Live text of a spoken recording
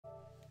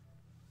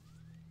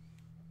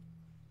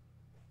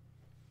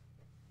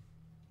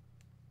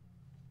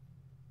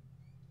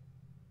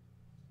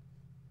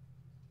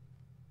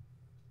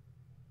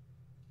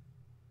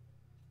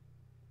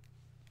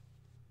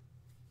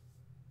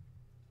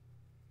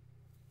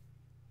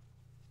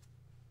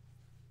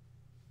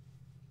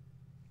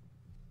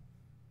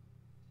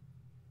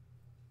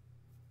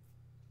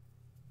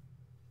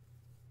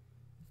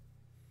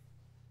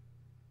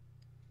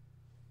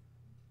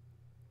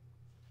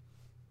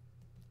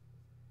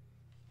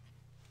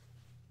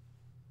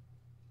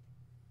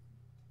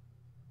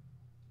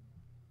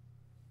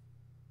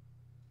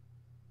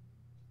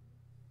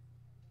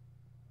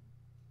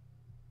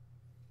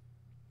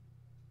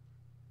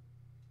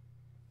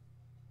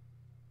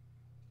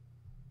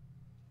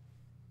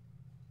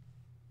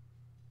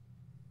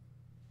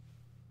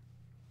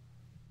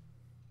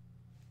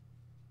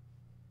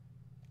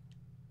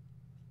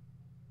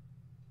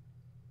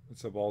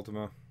What's up,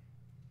 Ultima?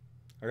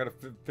 I gotta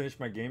finish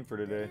my game for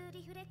today.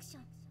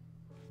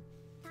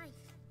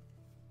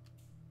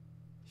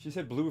 She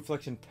said blue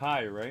reflection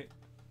Thai, right?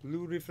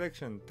 Blue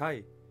reflection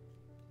Thai,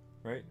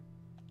 right?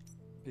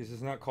 Because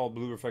it's not called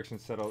blue reflection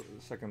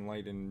second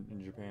light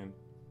in Japan.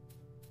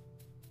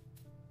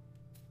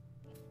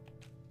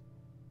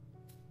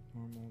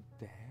 Normal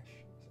dash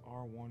is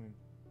R1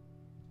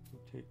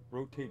 and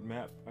rotate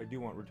map. I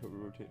do want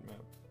rotate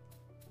map.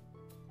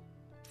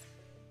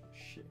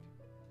 Shit.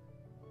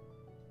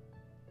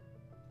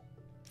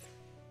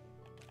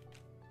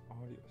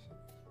 Audio.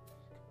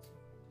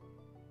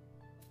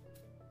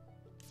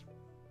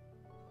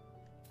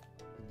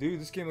 Dude,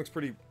 this game looks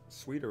pretty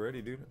sweet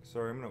already, dude.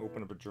 Sorry, I'm gonna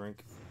open up a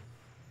drink.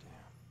 Damn.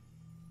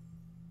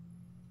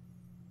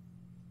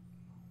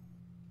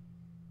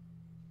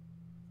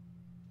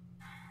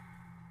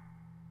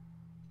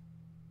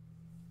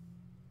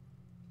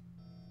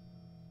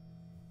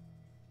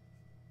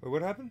 Wait,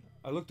 what happened?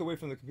 I looked away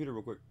from the computer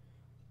real quick.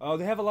 Oh,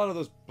 they have a lot of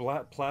those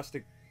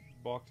plastic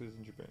boxes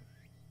in Japan.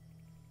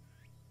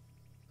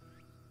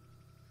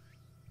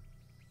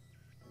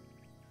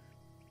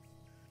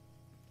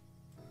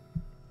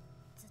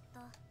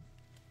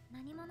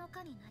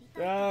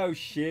 Oh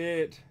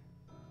shit!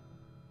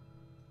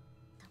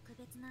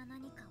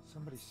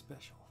 Somebody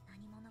special.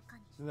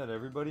 Isn't that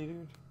everybody,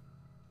 dude?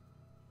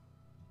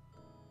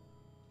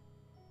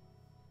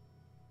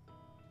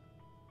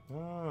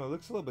 Oh, it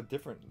looks a little bit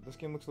different. This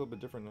game looks a little bit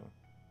different now.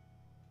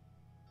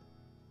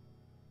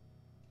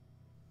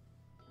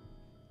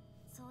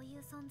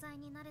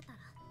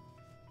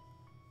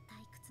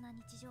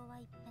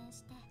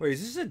 Wait,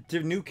 is this a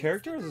new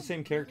character or is it the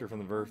same character from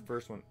the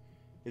first one?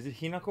 Is it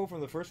Hinako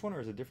from the first one or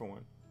is it a different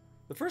one?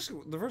 The first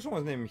one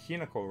was named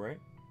Hinako, right?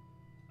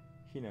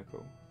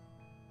 Hinako.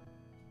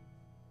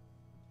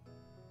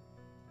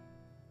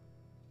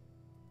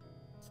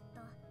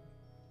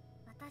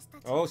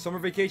 Oh, summer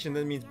vacation,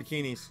 that means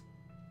bikinis.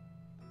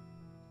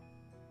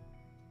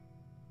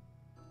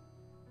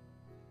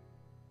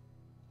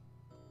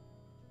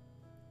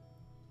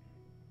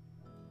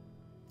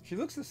 She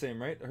looks the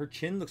same, right? Her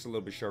chin looks a little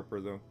bit sharper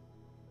though.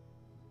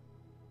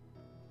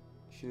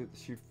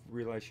 She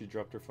realized she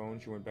dropped her phone.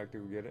 She went back to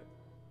go get it.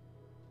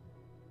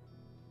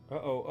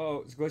 Uh-oh,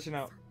 oh, it's glitching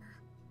out.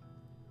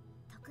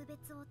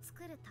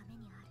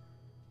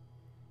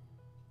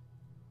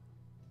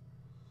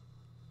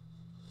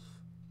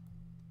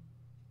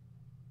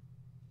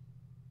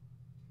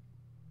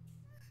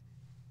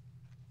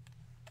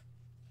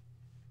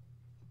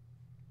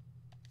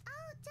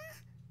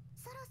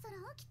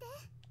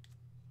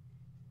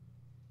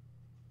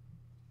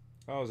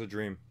 Oh, it was a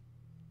dream.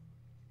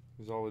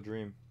 It was all a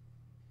dream.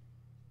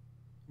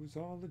 It was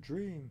all a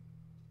dream.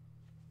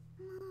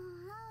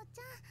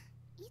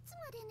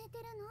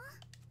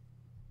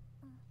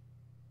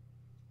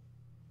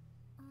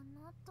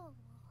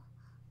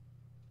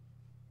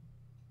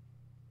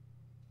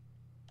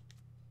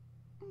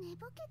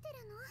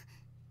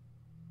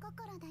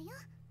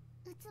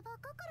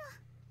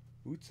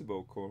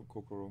 Utsubo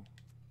kokoro.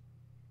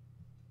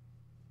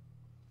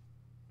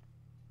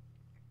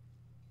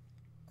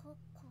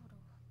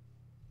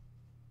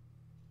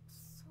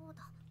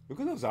 Look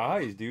at those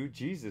eyes, dude.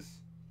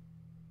 Jesus.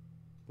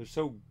 They're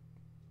so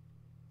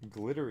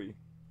glittery.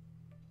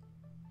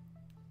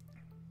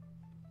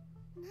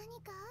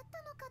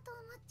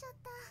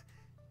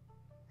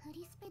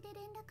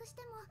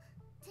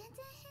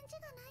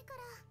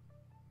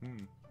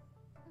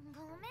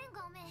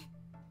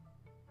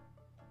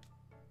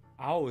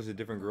 Owl is a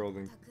different girl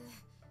than...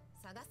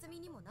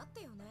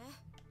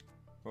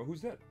 Oh,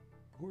 who's that?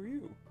 Who are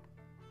you?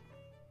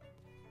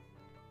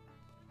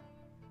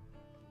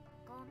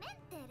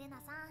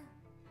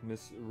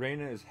 Miss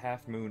Reina is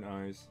half moon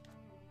eyes.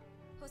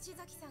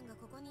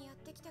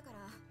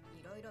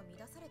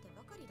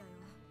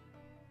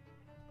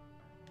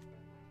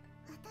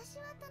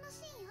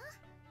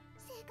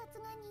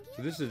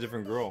 So this is a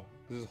different girl.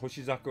 This is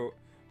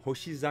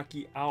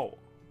Hoshizaki Owl.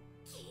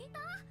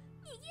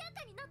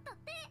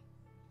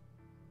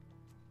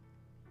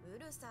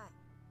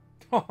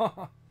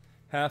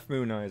 Half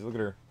moon eyes. Look at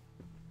her.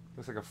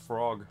 Looks like a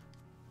frog.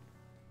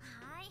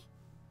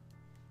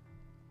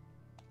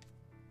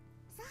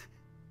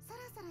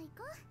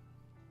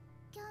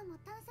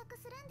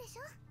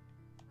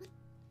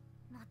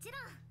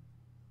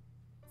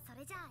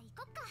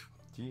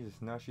 Jesus,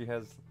 now she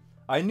has...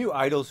 I knew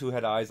idols who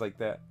had eyes like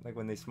that. Like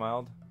when they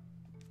smiled.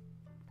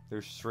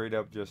 They're straight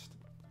up just...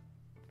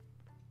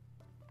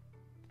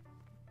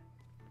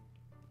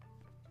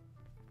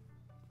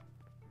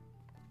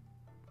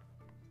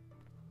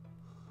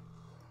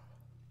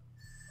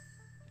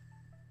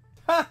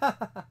 Let's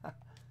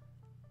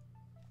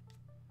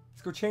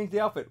go change the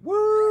outfit.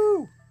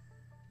 Woo!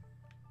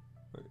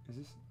 Wait, is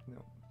this...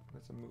 No,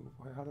 that's a move.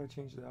 How do I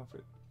change the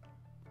outfit?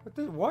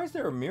 Why is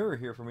there a mirror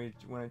here for me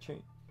when I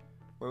change?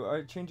 Well,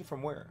 I change it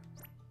from where?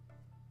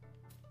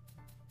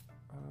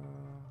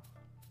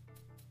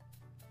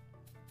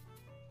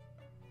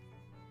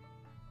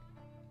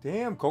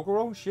 Damn,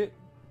 Kokoro, shit.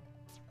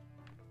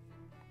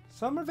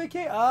 Summer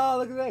vacation. Ah,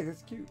 look at that.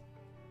 That's cute.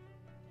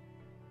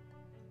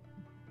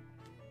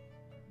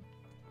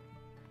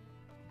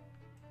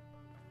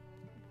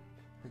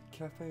 The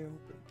cafe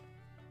open.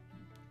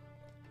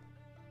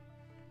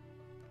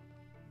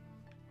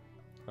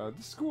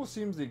 This school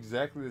seems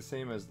exactly the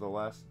same as the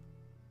last.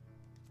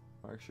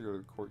 I'll actually go to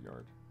the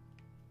courtyard.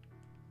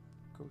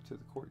 Go to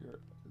the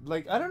courtyard.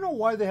 Like, I don't know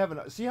why they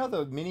haven't. See how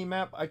the mini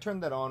map? I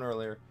turned that on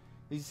earlier.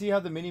 You see how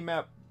the mini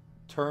map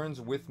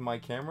turns with my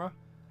camera?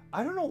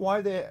 I don't know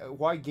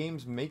why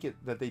games make it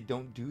that they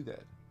don't do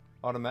that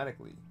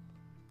automatically.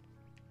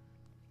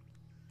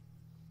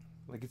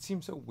 Like, it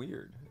seems so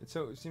weird. It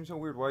seems so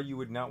weird why you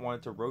would not want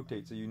it to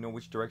rotate so you know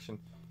which direction.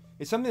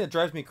 It's something that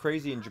drives me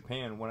crazy in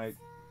Japan when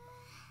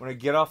I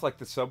get off like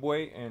the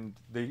subway and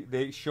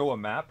they show a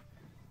map.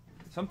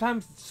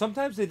 Sometimes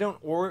they don't,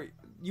 or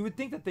you would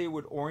think that they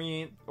would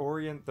orient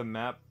the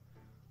map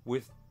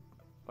with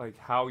like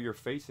how you're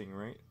facing,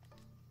 right?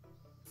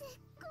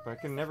 But I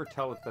can never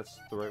tell if that's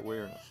the right way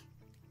or not.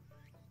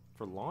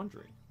 For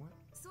laundry? What?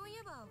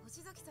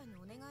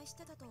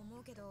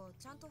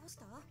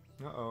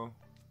 Uh-oh.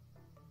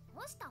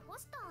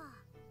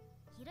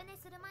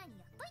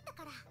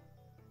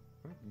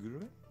 What?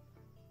 Guru?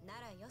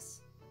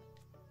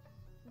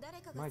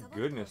 My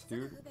goodness,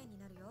 dude.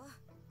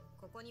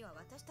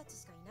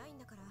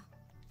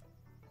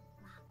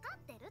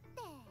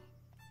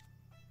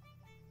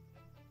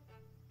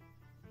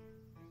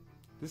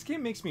 This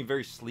game makes me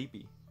very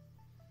sleepy.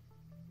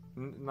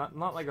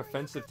 Not like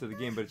offensive to the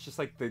game, but it's just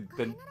like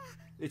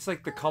it's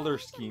like the color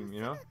scheme, you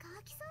know?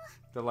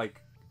 The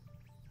like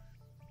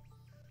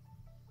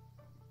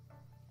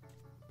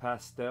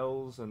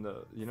pastels and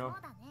the, you know,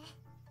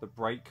 the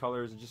bright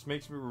colors. It just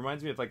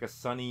reminds me of like a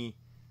sunny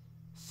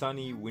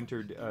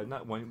winter,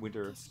 not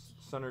winter,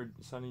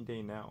 sunny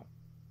day now.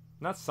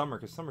 Not summer,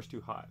 because summer's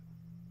too hot.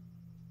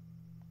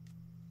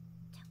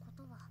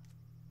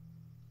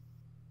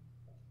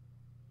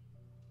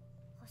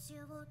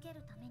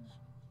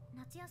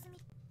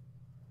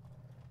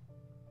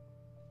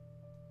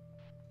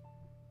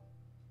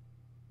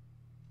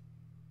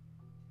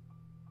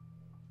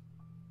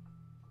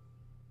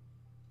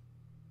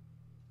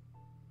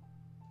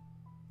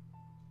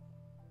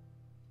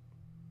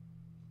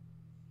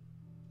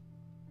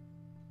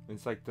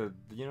 It's like the,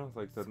 you know,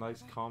 like the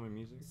nice calming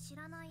music.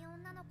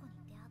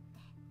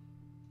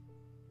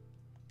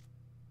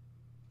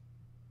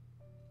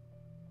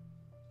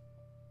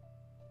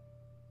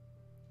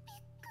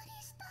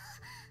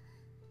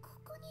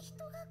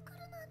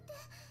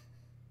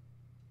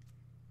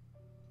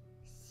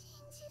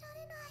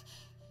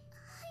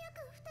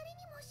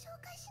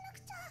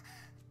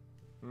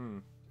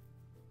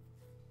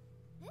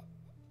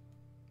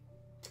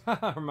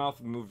 Her mouth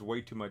moved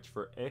way too much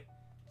for eh.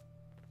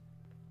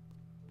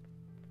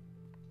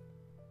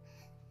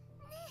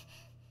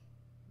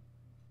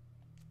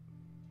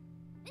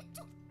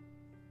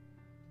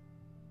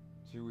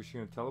 So was she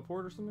gonna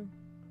teleport or something?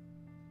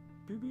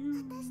 Pew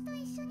pew.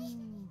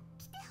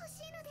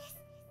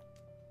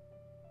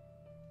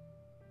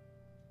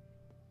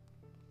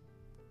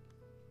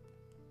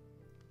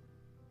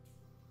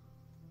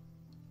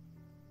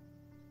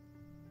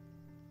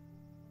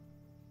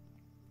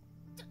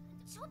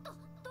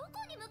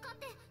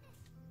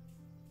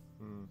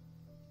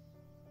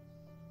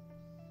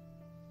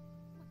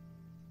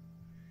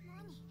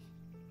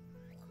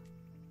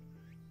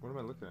 What am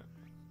I looking at?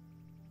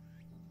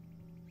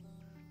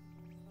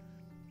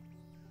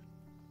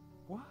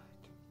 What?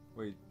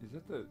 Wait, is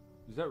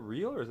that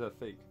real or is that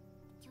fake?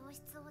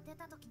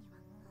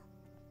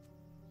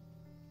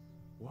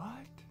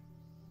 What?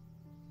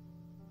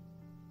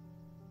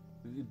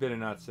 You better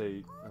not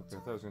say. Okay, I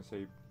thought I was gonna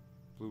say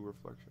blue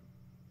reflection.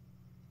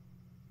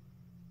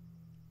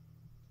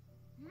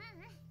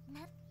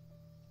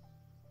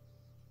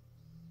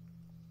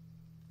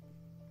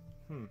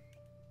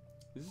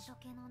 Is this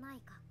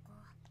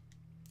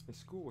a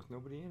school with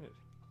nobody in it?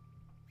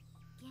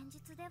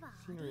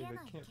 Scenery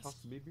that can't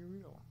possibly be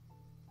real.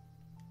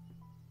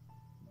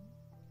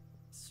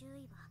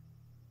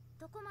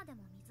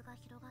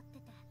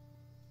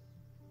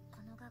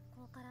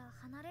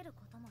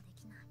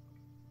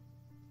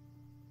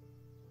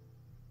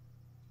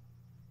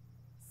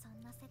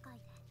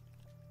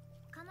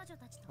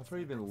 I've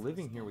already been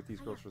living here with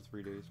these girls for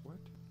 3 days. What?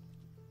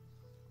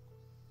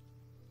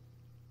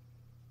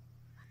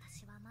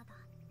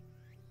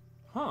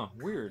 Huh,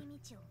 weird.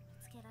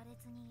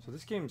 So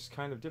this game's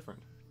kind of different.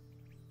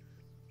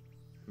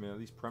 I mean, at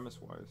least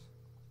premise-wise.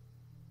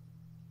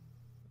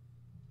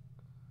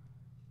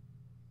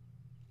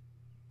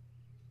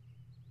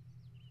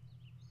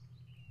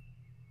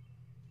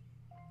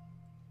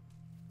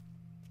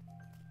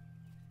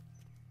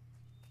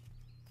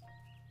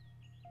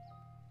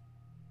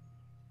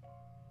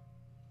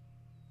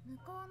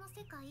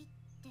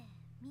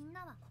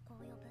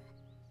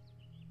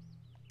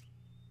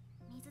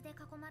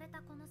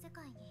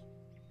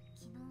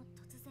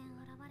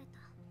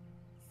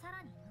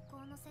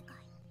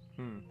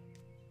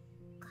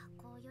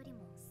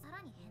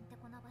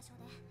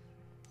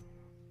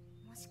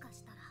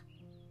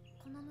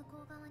 この向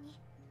こう側に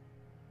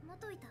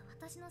元いた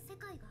私の世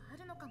界があ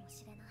るのかも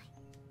しれない。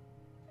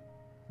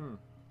Hmm.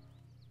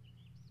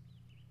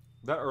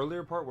 That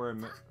earlier part where I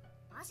met.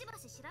 バシバ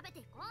シ調べて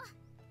いこう。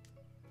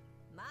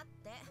待っ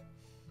て、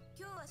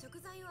今日は食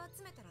材を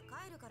集めたら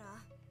帰るから。な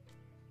ん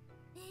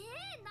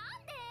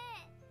で？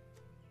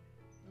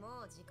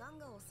もう時間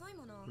が遅い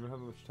もの。 We don't have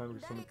much time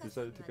because someone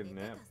decided to take a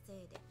nap.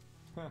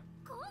 ココ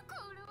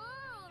ロ、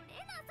レ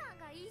ナさん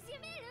がいじ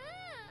める。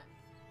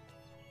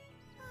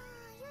ああ、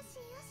よし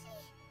よし、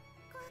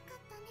怖かっ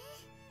たね。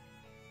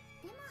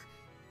でも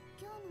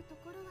今日のと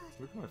ころは。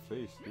 Look at my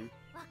face, dude.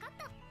 わかっ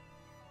た。こ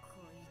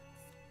い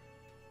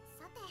つ。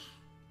さて、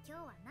今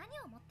日は何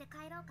を持って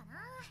帰ろうかな。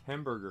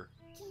 Hamburger.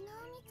 昨日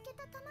見つけ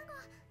た卵、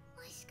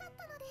美味しかっ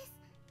たのです。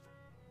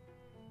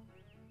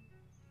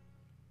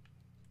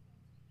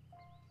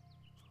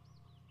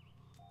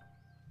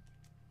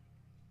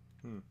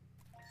 Hmm.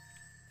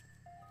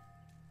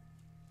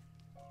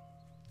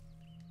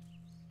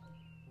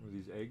 What are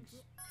these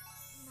eggs?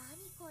 何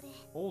これ。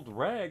 Old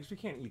rags? We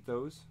can't eat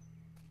those.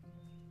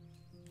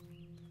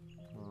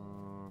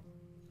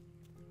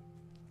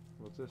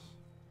 What's this?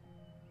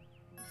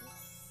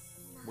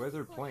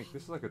 Weathered plank.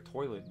 This is like a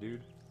toilet,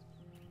 dude.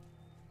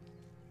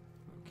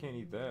 Can't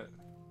eat that.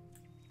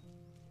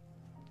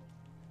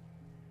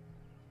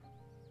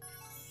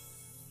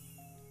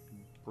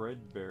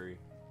 Bread berry.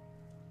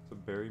 It's a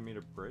berry made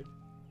of bread?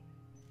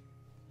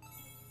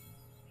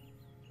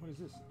 What is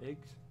this?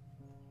 Eggs?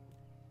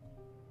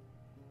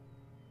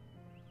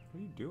 What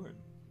are you doing?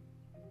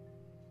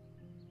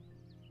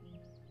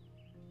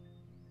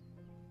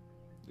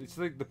 It's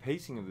like the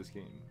pacing of this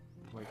game.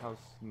 Like how...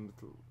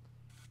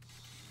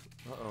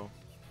 Uh-oh.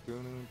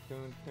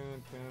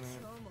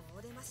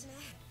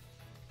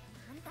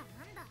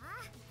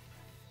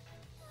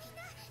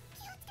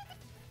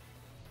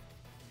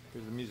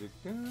 Here's the music.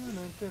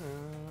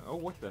 Oh,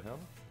 what the hell?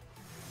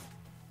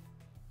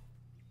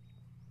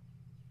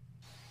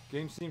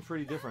 Game seems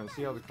pretty different.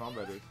 See how the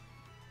combat is.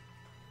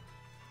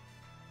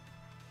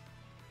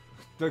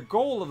 The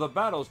goal of the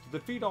battle is to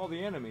defeat all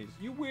the enemies.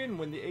 You win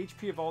when the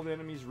HP of all the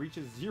enemies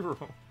reaches 0.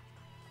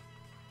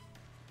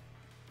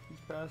 These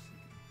pass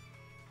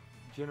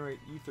generate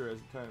ether as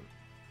a time.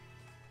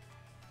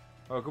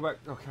 Oh, go back.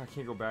 Okay, I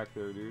can't go back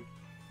there, dude.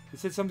 It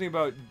said something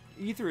about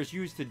ether is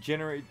used to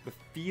generate the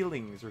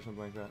feelings or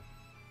something like that.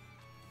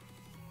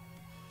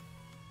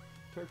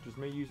 Characters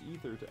may use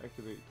ether to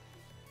activate.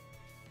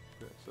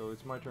 Okay, so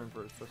it's my turn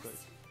first. Press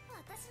X.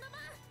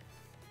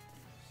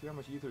 See how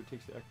much ether it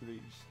takes to activate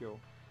each skill.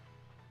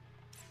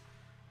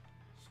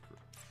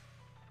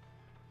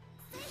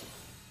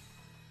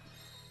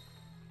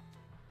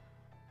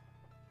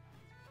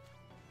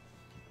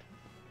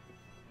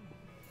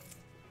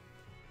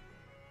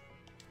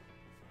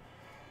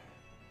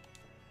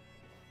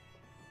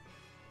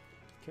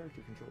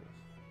 Character controls.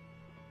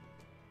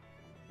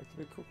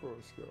 Activate Kokoro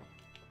skill.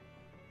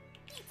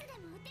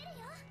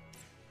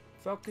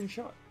 Falcon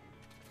shot.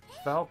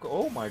 Falcon.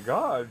 Oh my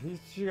god,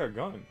 she got a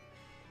gun.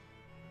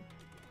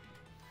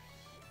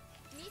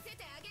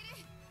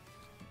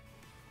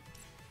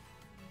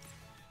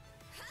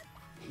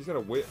 He's got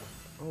a whip.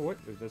 Oh, what?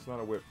 That's not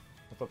a whip.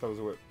 I thought that was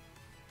a whip.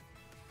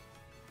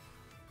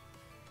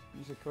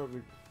 Use a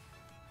cover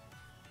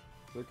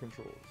the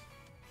controls.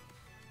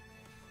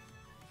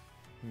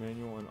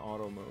 Manual and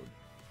auto mode.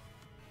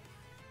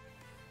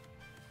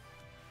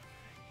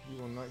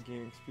 You will not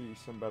gain XP.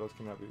 Some battles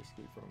cannot be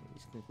escaped from.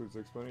 This concludes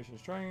the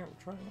explanations. Try it out.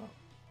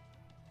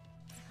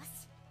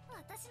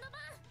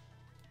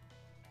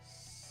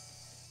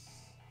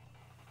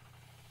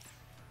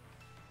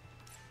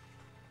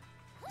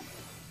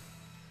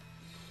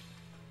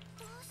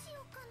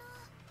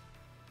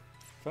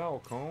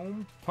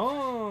 Falcon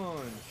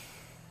punch!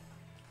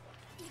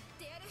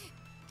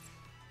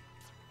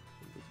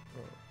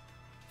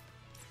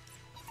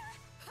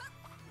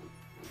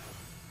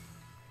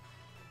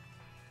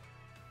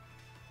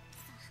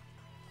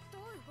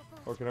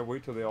 Oh, can I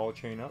wait till they all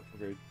chain up?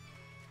 Okay.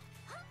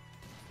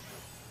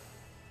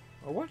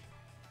 Oh, what?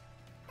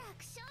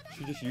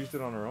 She just used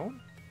it on her own?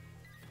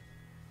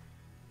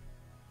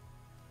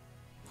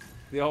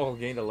 They all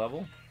gained a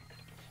level?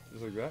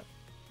 Just like that?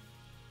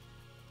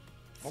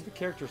 All the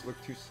characters look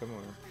too similar.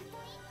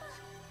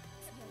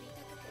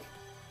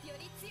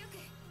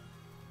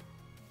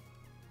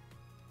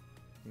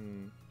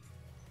 Hmm.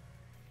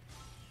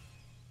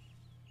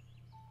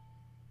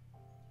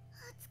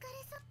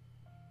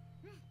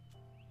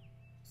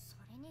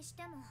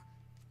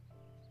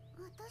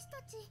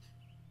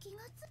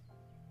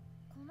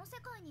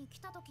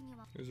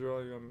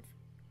 Israel,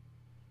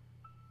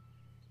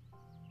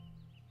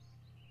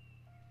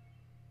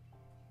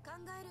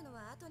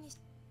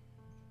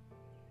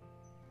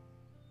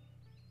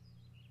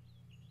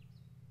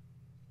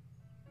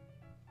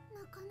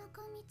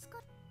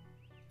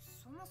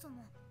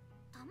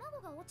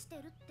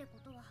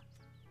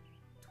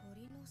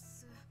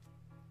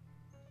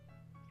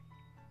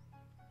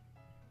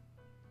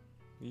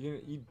 You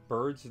gonna eat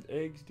birds and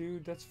eggs,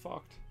 dude? That's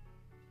fucked.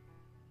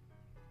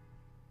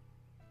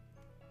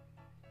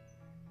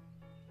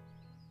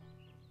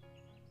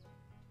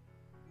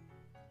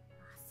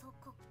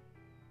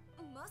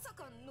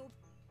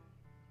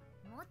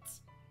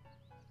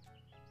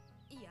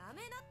 や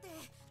めなって。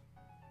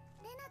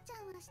レナち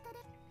ゃんは下で。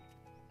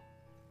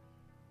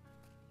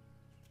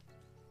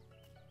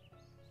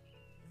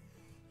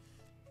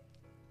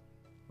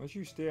Why don't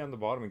you stay on the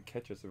bottom and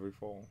catch us if we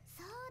fall?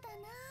 そうだ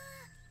な。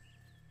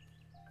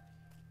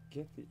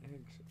 Get the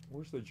eggs.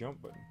 Where's the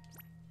jump button?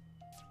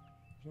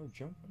 There's no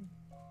jump button.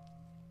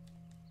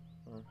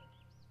 Or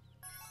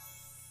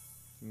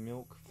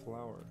milk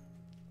flour.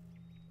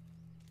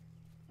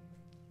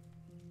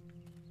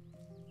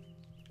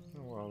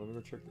 Oh wow, let me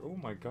go check. Oh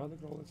my god,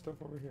 look at all that stuff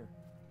over here.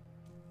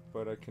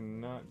 But I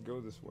cannot go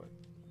this way.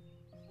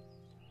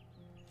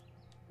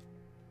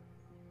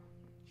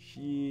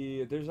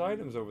 Shit, there's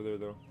items over there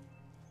though.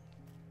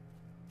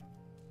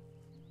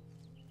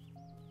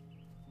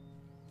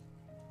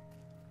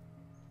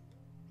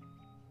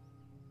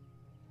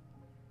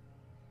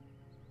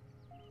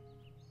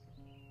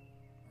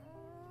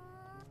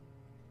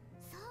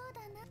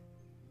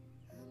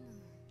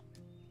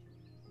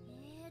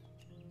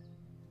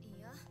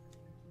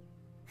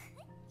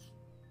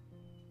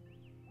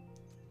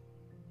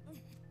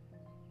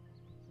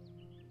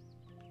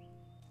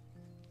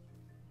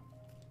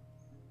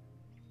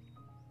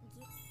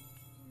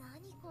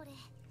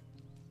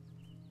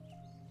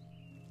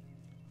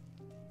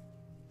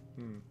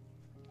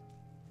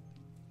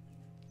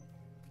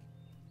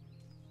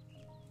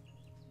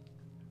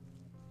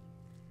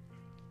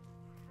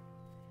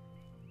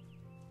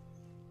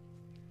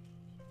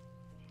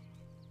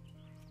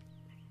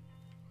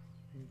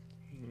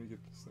 Let me get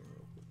this thing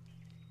real quick.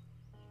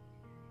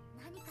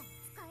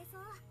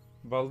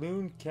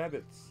 Balloon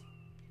cabbage.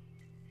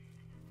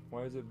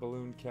 Why is it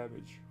balloon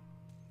cabbage?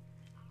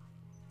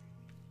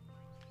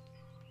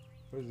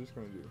 What is this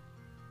gonna do?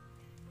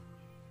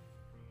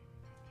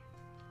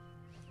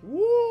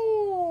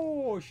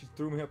 Whoa! She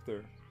threw me up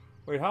there.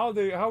 Wait, how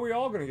are we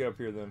all gonna get up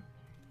here then?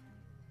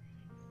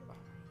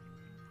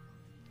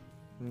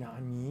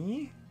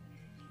 Nani?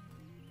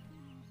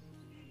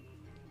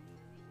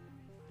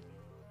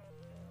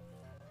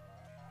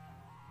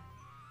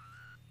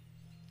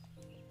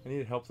 I need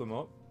to help them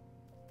up.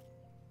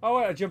 Oh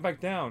wait, I jumped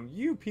back down.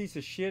 You piece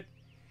of shit.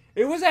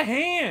 It was a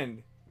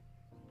hand!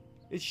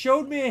 It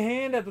showed me a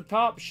hand at the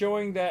top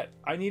showing that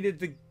I needed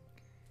to...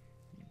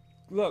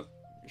 Look,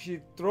 she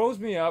throws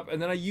me up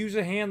and then I use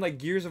a hand like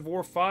Gears of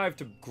War 5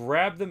 to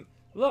grab them...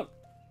 Look!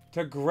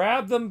 To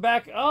grab them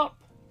back up!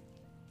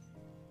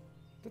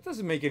 That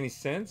doesn't make any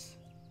sense.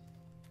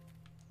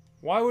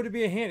 Why would it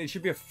be a hand? It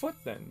should be a foot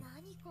then.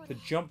 To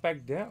jump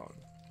back down.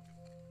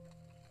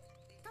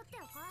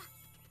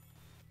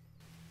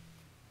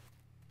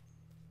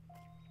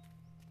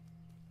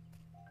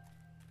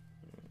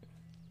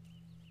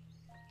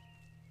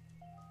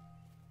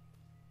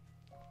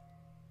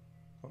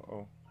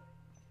 Uh-oh.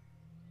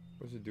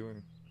 What's it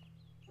doing?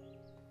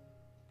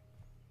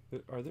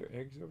 Are there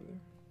eggs over there?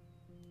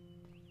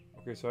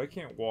 Okay, so I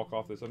can't walk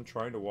off this. I'm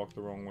trying to walk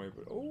the wrong way,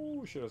 but...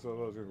 Oh, shit, I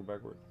thought I was gonna go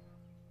backward.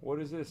 What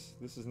is this?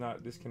 This is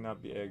not... This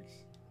cannot be eggs.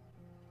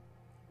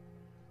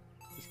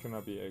 This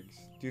cannot be eggs.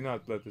 Do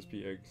not let this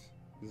be eggs.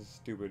 This is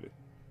stupid.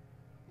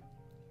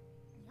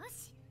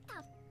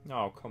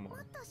 No, come on.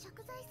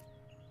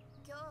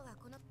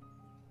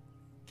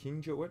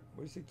 Kinjo, what?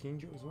 What is it?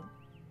 Kinjo is what?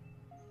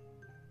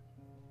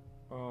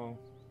 Oh.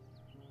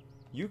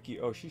 Yuki.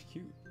 Oh, she's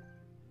cute.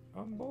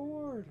 I'm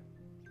bored.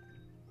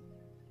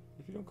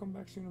 If you don't come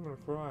back soon, I'm gonna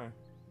cry.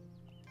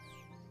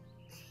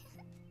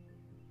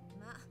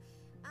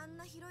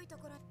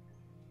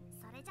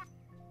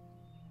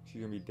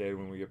 She's gonna be dead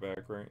when we get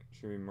back, right?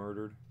 She's gonna be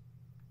murdered.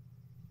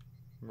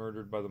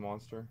 Murdered by the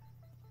monster.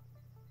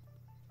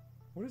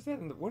 What is that?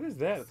 What is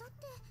that?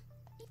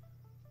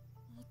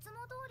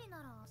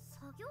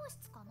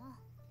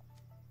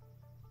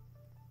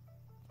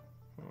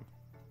 Huh.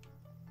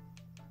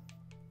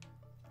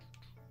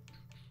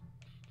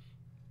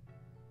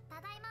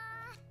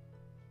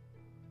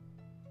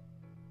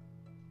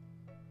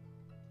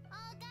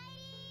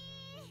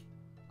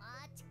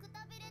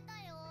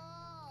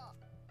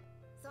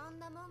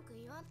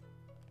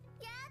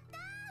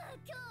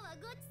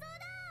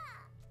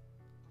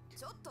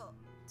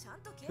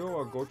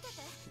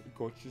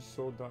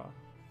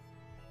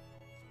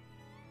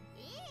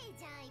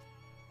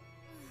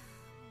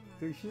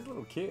 Dude, she's a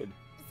little kid.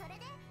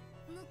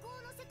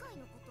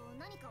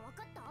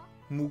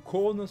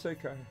 Mukou no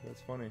sekai.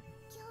 That's funny.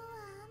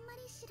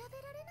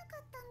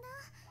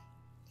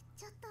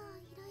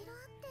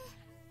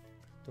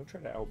 Don't try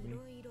to out me.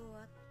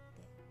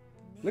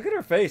 Look at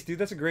her face, dude.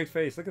 That's a great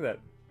face. Look at that.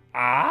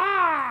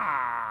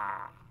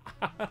 Ah!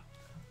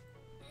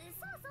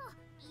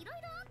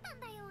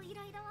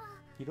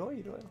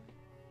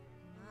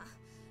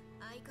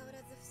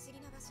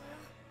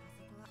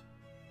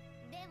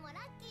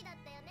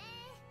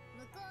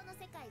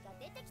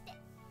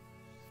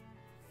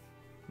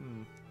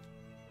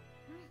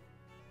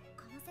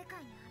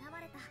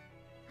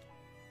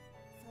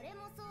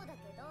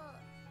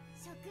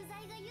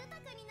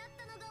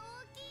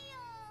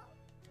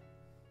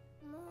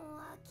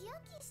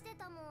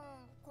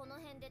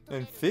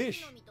 And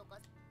fish.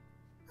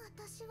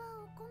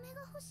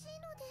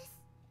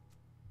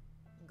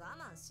 我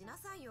慢しな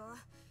さいよ。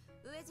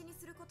飢え死に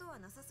することは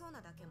なさそう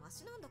なだけマ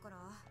シなんだから。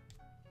あ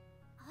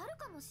る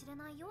かもしれ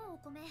ないよ、お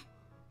米。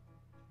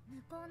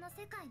向こうの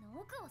世界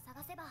の奥を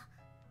探せば。が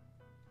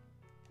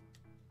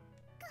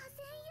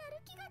ぜんや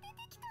る気が出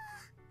てきた。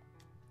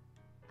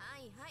は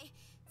いはい、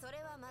そ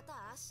れはまた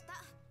明日。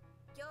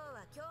今日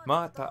は今日の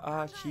まことを考たえ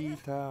る。明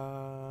日。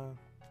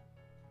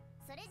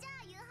それじ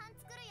ゃあ夕飯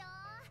作るよ。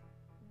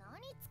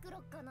何作ろ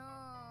っか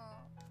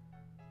な。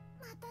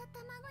また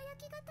卵焼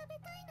きが食べたい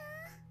な。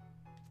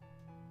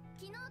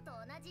昨日と同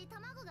じ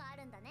卵があ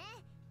るんだね。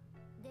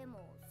で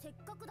もせっ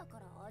かくだか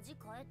ら味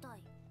変えた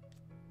い。ね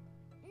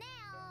え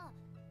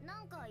青、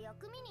なんか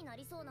薬味にな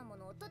りそうなも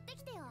のを取って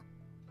きてよ。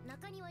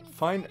中庭に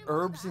使え Find るもの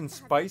があった herbs and は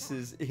ずだから。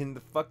 spices in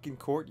the fucking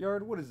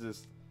courtyard? What is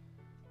this?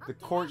 The オッ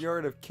ケー。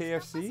 courtyard of 下っ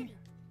走 KFC? り。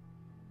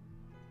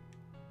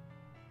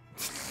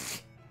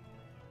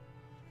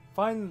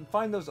 Find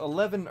those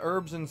 11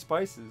 herbs and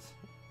spices.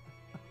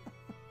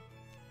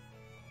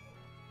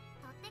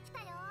 取ってき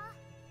たよ。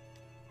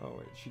 Oh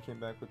wait, she came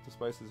back with the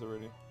spices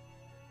already.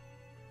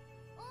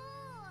 おお、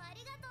あ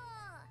りがとう。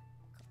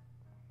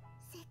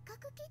せっか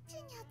くキッ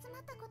チンに集ま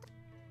ったこと。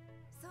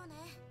そうね。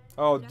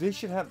 Oh, they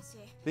should have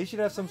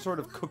some sort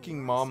of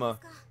cooking mama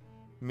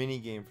mini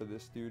game for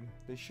this, dude.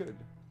 They should.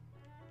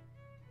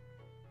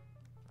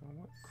 Oh,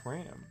 what?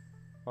 Cram.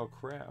 Oh,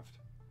 craft.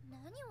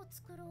 何を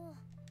作ろ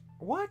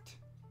う。 What?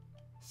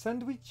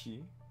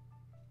 Sandwichi?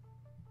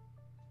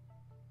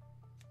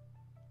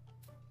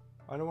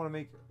 I don't want to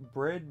make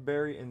bread,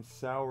 berry, and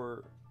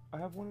sour. I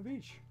have one of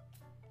each.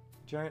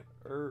 Giant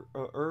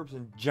herbs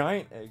and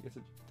giant egg. It's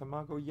a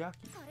tamago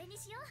yaki. これに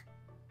しよう。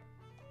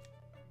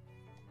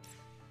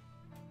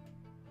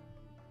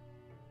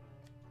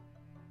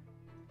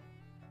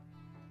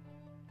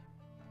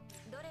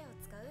 どれを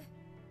使う？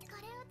こ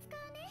れを使う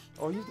ね。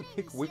 Oh, you have to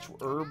pick which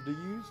herb to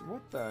use?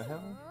 What the hell? よ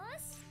ー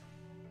し。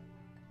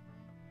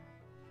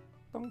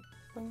 Dunk,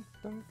 dunk,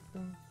 dunk,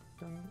 dunk,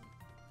 dunk.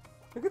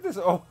 Look at this.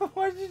 Oh,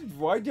 why'd you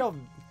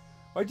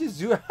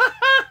zoom?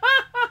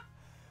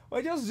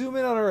 Why'd y'all zoom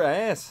in on her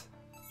ass?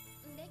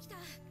 できた。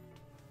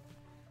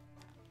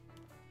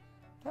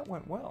 That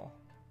went well.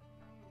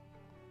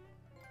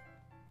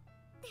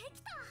 で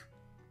きた。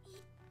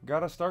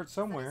 Gotta start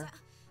それじ somewhere. ゃ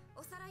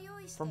お皿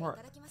用意して From い her,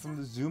 ただきましょ from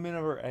う。 the zoom in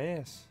of her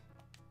ass.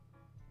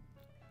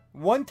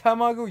 One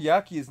tamago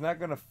yaki is not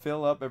gonna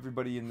fill up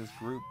everybody in this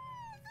group.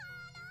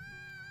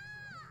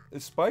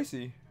 It's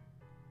spicy.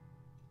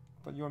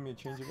 But you want me to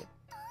change it up?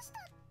 どうした。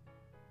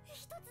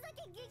一つだ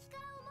け激辛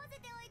を混ぜ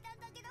ておいたん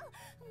だけど。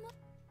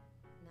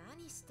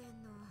何してん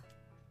の？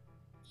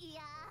い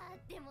や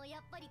ー、でもや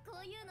っぱりこ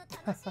ういうの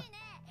楽しいね。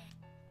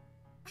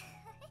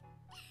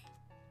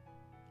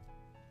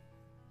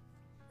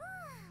はあ、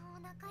お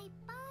腹いっ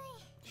ぱい。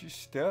 She's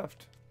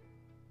stuffed.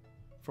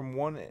 From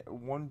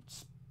one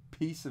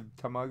piece of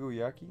tamago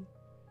yaki?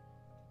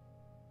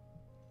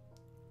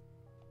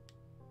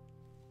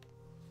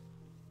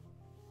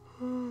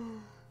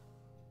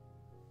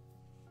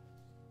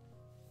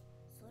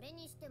 それ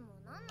にしても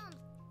何の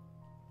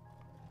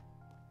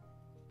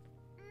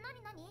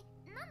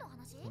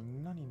話？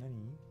 Nani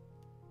nani?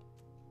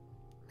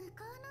 向こ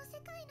うの世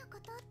界のこ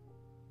と。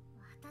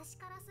私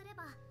からすれ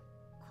ばこ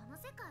の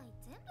世界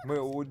全部。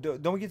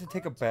 Wait, don't we get to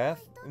take a bath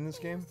in this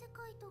game?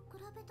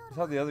 That's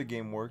how the other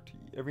game worked.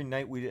 Every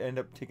night we'd end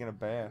up taking a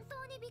bath. 本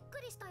当にびっ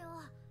くりした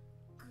よ。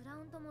グラ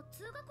ウンドも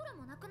通学路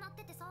もなくなっ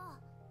ててさ。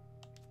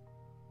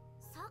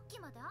さっき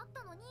まであっ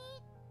たのにっ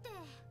て。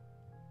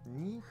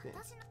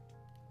私の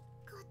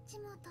こっち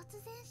も突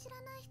然知ら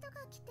ない人が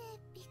来て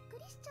びっく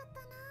りしちゃっ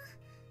たな。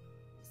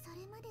そ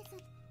れまで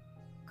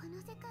こ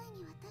の世界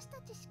に私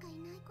たちしかい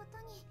ないこと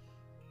に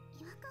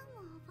違和感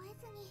も覚え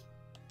ずに。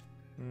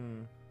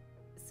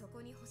そこ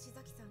に星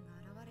崎さんが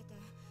現れて、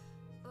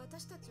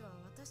私たちは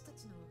私た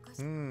ちのお菓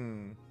子。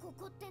こ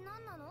こって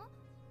何なの？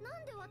な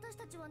んで私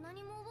たちは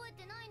何も覚え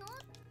てないの？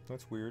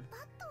 That's weird. パ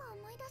ッとは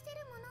思い出せ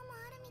るものも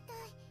あるみた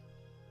い。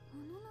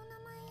物の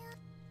名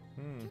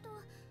前や、けど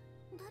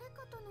誰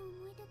かとの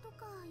思い出と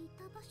かい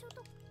た場所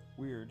とか。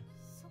 Weird.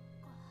 そっ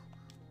か。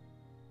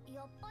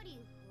やっぱ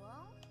り不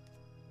安？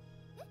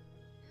え？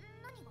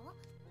何が？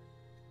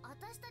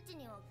私たち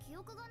には記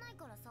憶がない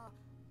からさ、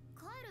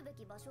帰るべ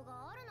き場所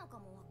があるのか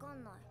もわか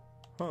んない。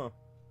 Huh.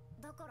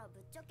 だから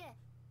ぶっちゃけ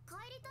帰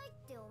りたいっ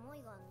て思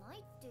いがな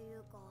いってい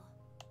うか。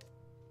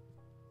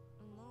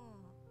まあ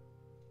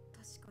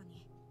確か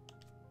に。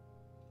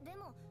で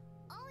も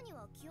青に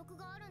は記憶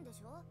があるんで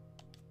しょ？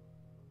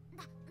大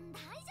丈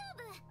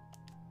夫。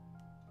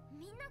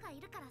みんながい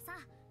るからさ、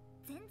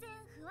全然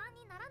不安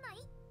にならな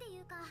いってい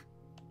うか、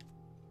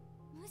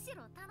むし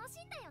ろ楽し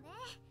いんだよね。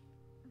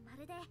ま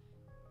るで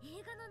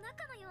映画の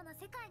中のような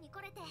世界に来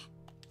れて。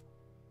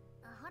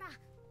ほら、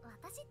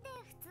私って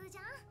普通じ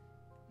ゃん。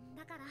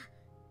だから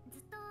ず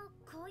っと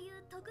こうい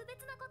う特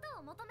別なこと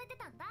を求めて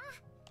たんだ。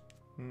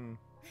なん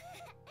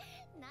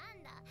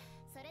だ、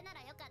それな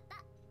らよかっ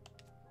た。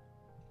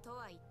と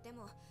は言って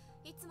も、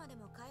いつまで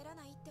も帰ら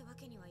ないってわ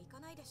けにはいか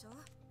ないでしょ。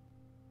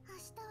明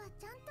日は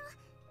ちゃんと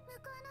向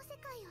こうの世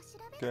界を調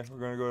べ Okay, we're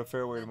gonna go to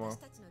Fairway tomorrow. 私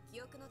たちの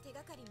記憶の手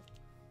がかりに。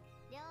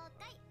了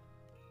解。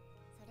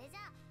それじゃ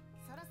あ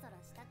そろそろ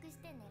支度し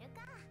て寝る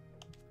か。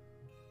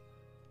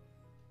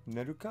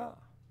Neruka?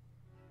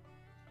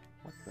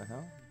 What the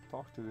hell?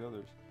 Talk to the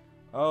others.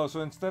 Oh,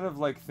 so instead of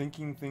like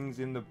thinking things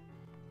in the...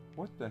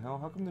 What the hell?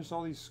 How come there's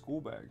all these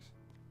school bags?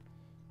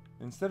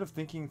 Instead of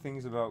thinking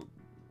things about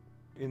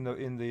in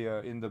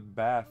the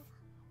bath,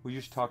 we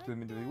just talk to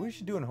them into the... What is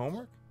she doing,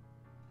 homework?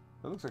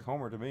 That looks like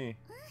homework to me.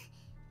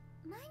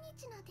 毎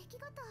日の出来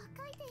事を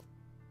書いて。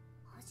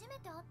初め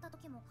て会った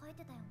時も書い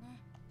てたよね。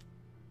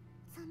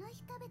その日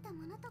食べた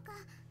ものとか、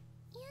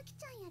ゆうき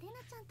ちゃんやれな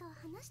ちゃんと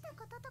話した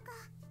こととか。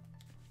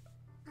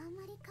あん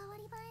まり変わ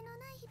り映えの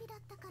ない日々だっ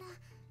たから、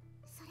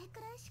それく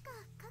らいしか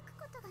書く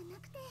ことが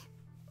なくて。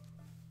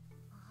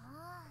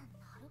ああ、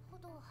なるほ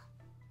ど。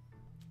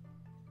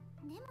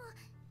でも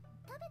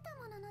食べた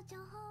ものの情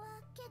報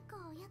は結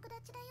構お役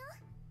立ちだよ。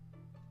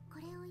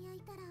これを焼い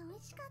たら美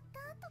味しかっ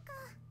たとか。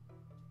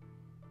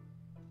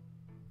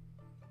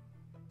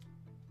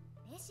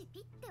レシピ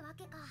ってわ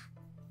けか。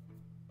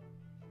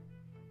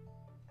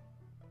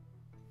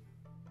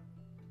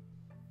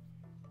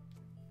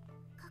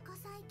ここ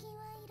最近は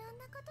いろん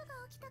なこと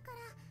が起きたから、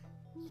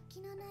日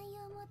記の内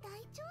容も大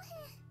長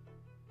編。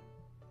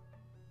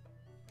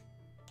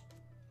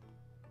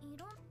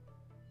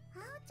あ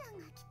おちゃん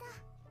が来た。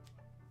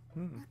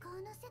向こ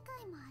うの世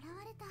界も現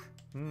れた。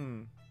モ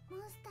ン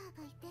スター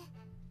がいて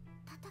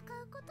戦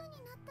うこと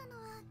になったの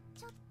は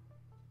今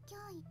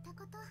日言った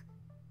こと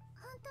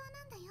本当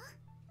なんだよ。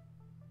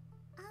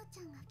あおち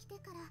ゃんが来て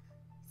から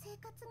生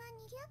活が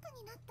賑やか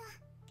になった。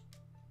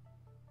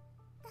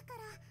だから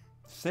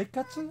生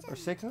活 or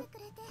生活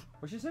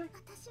What'd she say?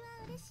 私は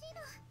嬉しい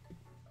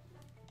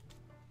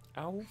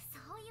の。Ow. そ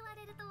う言わ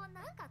れると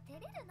なんか照れ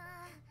るな。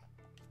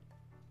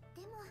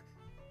でも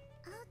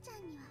あおちゃ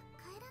んには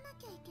帰らな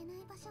きゃいけな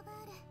い場所が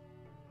ある。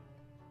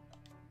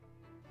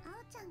あ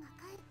おちゃんが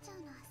帰っちゃ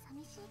うのは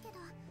寂しいけど、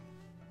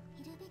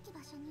いるべき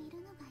場所にいる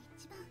のが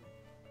一番。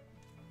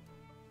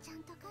ちゃ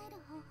んと帰る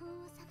方法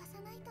を探さ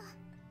ないと。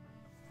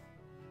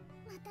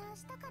また明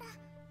日から。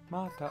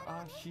また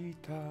明日。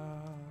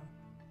あ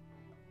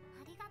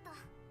りがとう。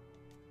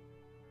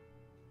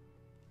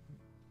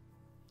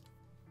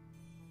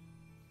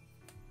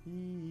い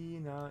い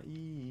な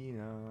いいな、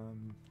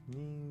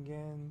人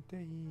間っ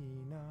てい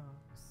いな。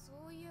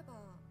そういえば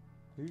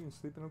Are you even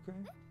sleeping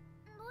okay?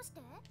 どうし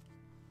て？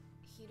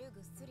昼ぐ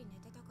っすり寝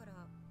てたから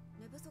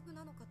寝不足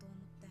なのかと思っ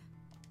て。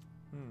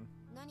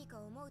何か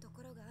思うと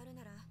ころがある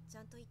ならち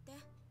ゃんと言って。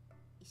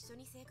一緒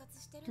に生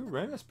活してるんだか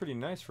ら。Dude, Rena's pretty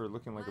nice for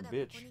looking like a まだここ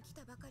bitch. に来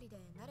たばかりで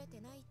慣れ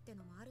てないって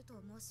のもあると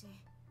思うし。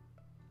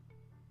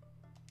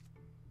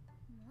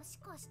もし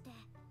かして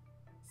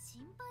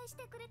心配し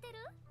てくれてる？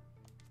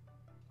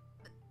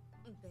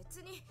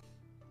別に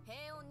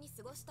平穏に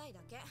過ごしたいだ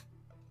け。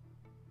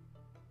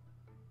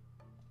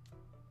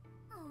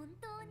本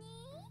当に？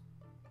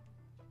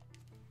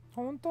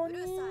本当に？う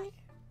るさい。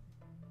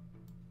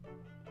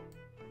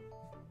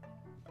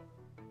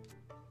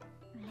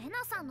レ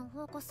ナさんの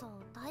方こそ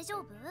大丈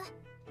夫？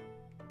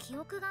記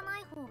憶がな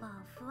い方が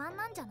不安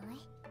なんじゃない？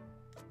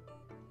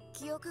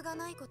記憶が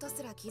ないこと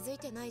すら気づい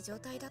てない状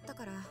態だった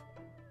から、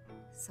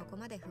そこ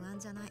まで不安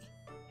じゃない。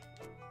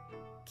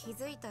気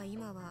づいた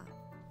今は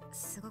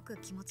すごく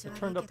気持ち I 悪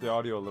い turned up け the ど。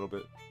 audio a little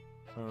bit.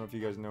 I don't know if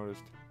you guys noticed.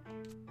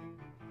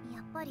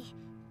 やっぱり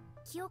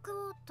記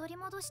憶を取り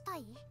戻した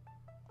い？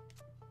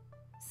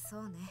そ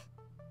うね。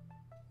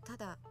た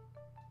だ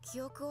記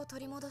憶を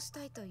取り戻し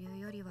たいという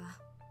よりは、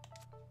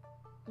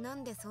な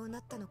んでそうな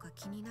ったのか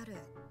気になる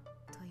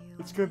という。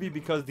 It's gonna be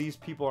because these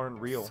people aren't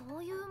real. そ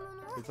ういうも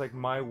の？ It's like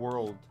my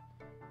world.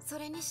 そ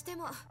れにして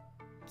も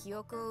記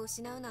憶を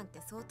失うなんて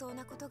相当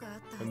なことがあっ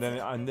たはず。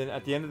 And then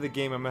at the end of the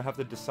game, I'm gonna have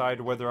to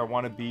decide whether I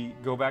want to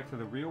go back to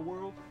the real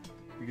world.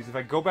 Because if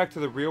I go back to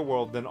the real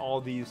world, then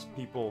all these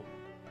people,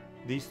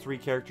 these three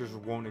characters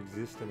won't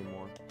exist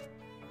anymore.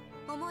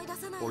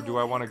 Or do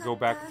I want to go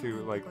back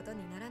to like?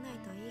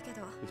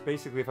 It's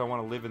basically if I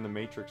want to live in the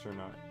Matrix or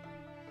not. Do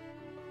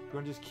you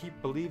want to just keep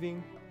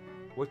believing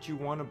what you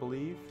want to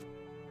believe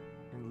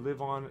and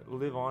live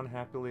on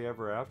happily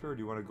ever after, or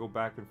do you want to go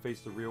back and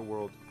face the real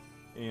world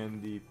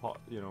and the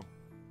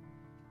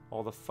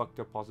all the fucked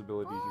up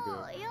possibilities you could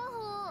have? ヤ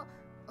ホ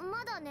ー、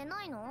まだ寝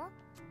ないの？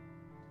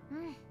う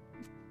ん。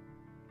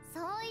そ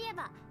ういえ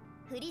ば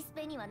フリス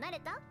ペには慣れ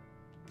た？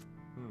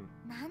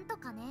なんと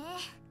かね。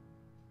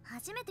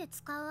初めて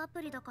使うア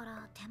プリだか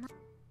ら手間。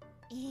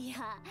い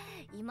や、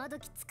今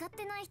時使っ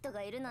てない人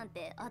がいるなん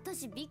て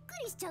私びっく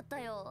りしちゃった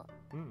よ。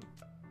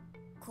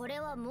これ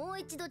はもう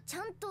一度ち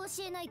ゃんと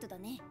教えないとだ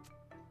ね。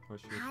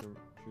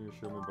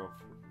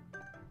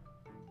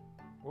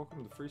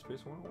Welcome to Free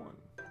Space 101.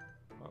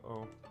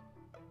 Uh-oh.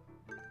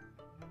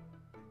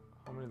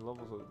 How many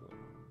levels are there?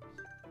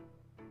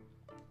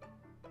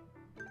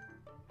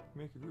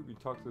 Make a group, you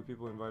talk to the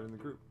people invited in the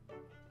group.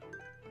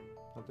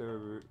 Not there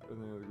in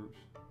any other groups.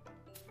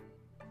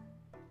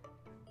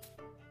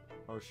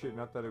 Oh shit,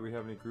 not that we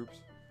have any groups.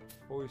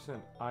 Oh, we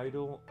sent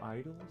idols?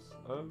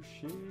 Oh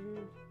shit.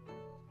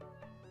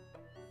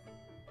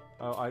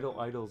 Oh,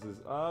 idols is.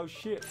 Oh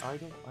shit!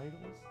 Idols.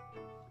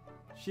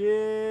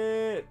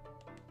 Shit!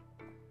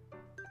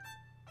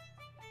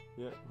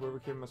 Yeah, whoever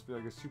came must be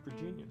like a super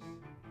genius.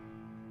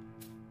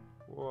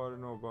 Well, I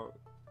don't know about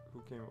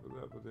who came up with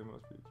that, but they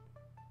must be.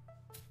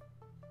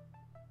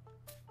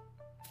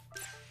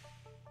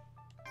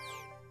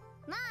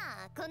 ま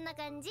あこんな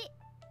感じ。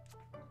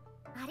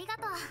ありが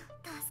とう、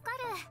助か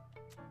る。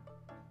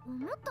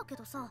思ったけ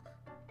どさ、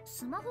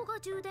スマホが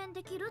充電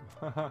できる。ん？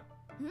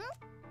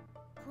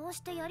こう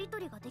してやり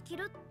取りができ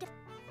るって。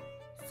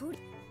それ、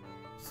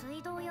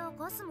水道や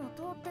ガスも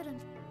通ってる。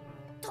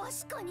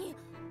確かに。い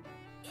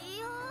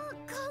やー、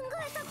考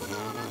えたこと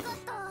もなかっ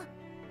た。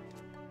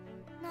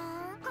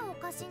なんかお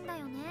かしいんだ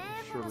よね。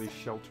Surely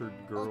sheltered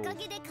お girls. か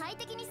げで快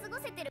適に過ご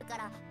せてるか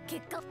ら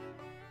結果。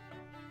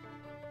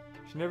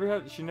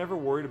She never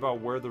worried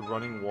about where the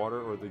running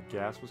water or the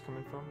gas was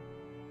coming from.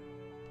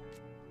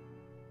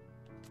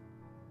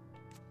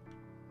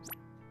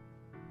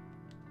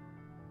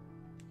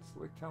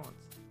 Select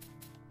talents.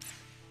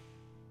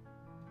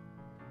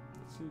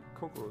 Let's see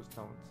Kokoro's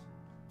talents.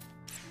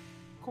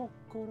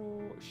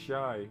 Kokoro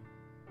shy.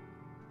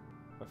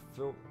 A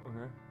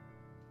okay.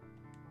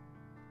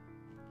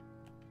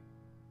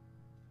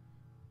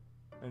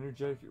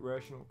 Energetic,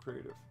 rational,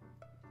 creative.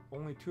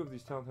 Only 2 of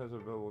these talent types are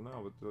available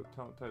now, but the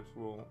talent types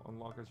will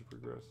unlock as you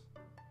progress.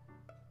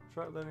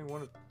 Try learning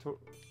one of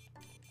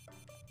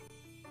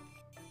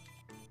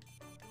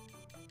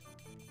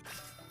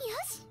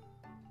Yes.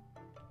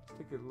 Let's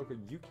take a look at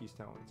Yuki's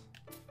talents.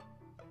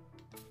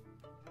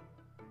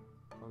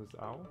 Oh, this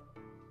owl?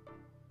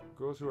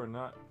 Girls who are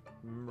not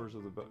members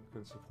of the band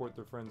can support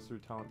their friends through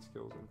talent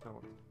skills and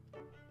talent.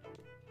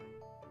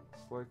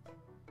 Select.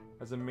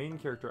 As a main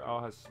character,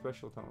 Owl has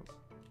special talents.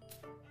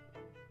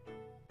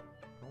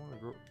 I want to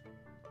grow.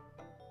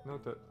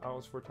 Note that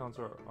Owl's 4 talents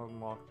are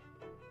unlocked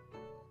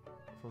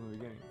from the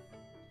beginning.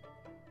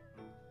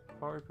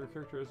 Power up your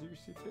character as you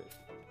see fit.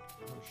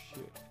 Oh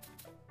shit.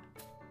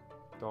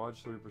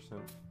 Dodge 3%.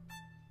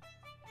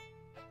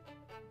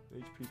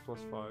 HP plus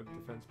 5,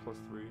 defense plus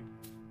 3,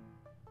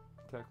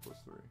 attack plus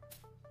 3.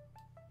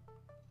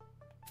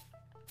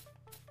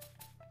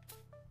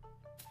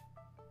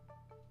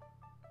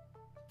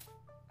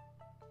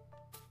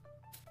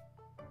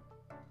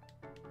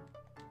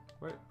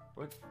 Wait,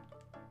 what?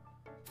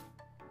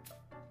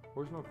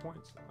 Where's my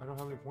points? I don't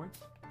have any points?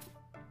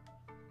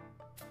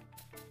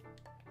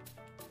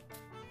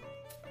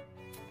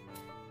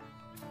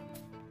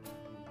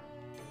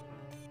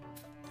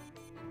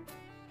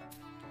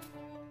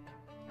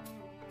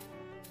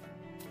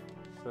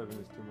 Seven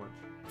is too much.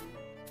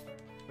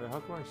 Wait, how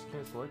come I just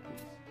can't select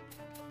these?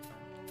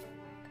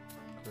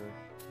 Okay.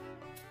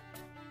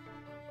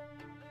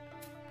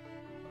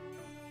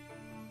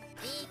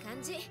 いい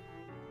感じ。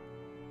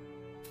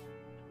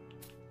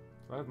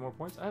 Do I have more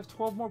points? I have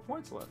 12 more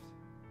points left.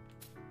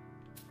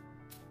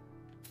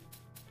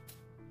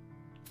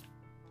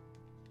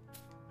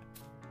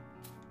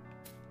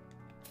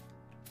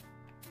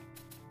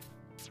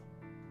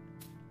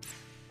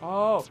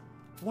 Oh!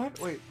 What?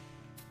 Wait.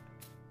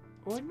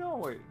 Wait, no,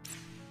 wait.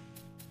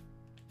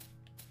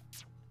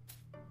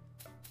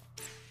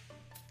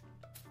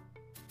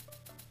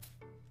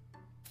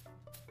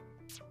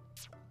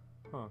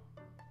 Huh.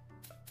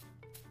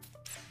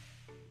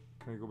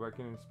 Can I go back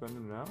in and spend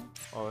them now?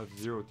 Oh,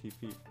 that's 0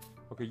 TP.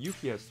 Okay,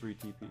 Yuki has 3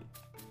 TP.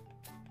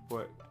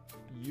 But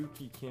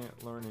Yuki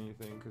can't learn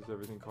anything because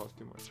everything costs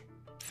too much.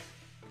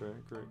 Okay,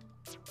 great.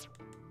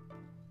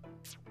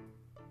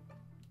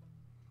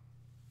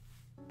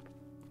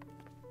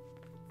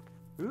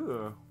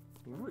 Ugh.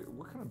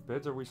 What kind of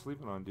beds are we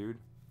sleeping on, dude?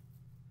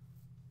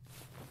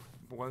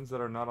 Ones that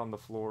are not on the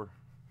floor.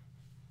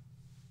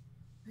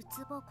 う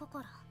つぼ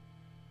心。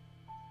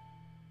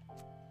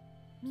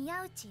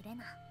宮内玲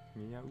奈。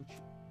宮内?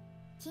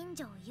 金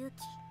城勇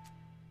気。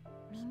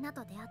みんな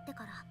と出会って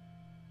から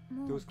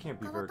もう Those can't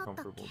be 変わ very ったっ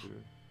たっ comfortable, け。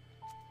 dude.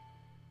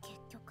 結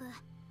局 Why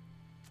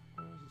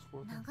is this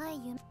working? 長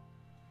い夢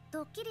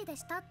ドッキリで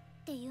したっ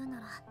ていうな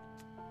ら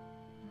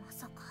ま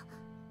さか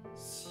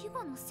死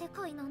後の世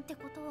界なんて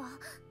ことは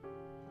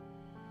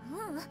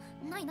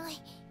ないない。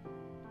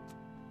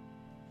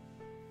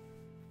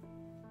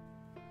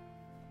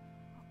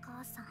お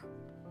母さん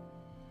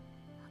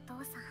お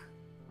父さん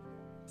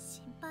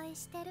心配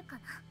してるか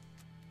な。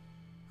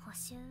補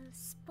習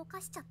すっぽ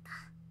かしちゃった。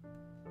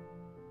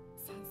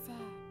先生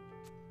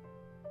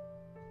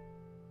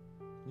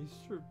You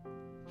sure?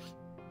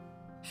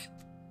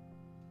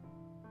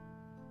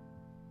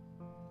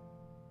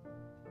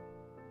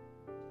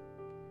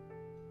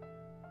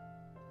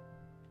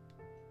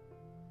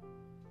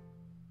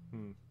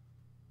 Hmm.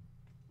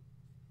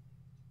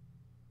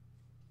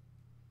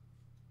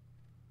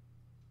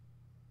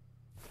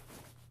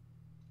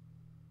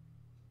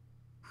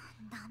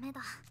 ダメ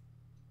だ。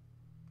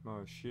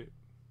 Oh shit.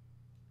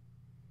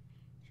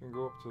 She can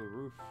go up to the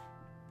roof.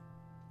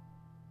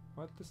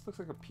 What? This looks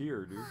like a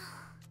pier, dude.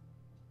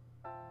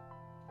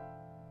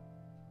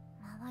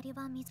 周り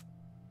は水。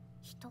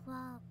人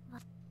は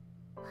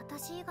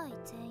私以外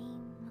全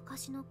員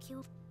昔の記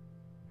憶。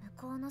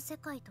向の世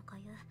界とか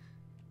いう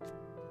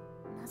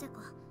なぜ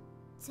か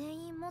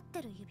全員持っ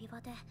てる指輪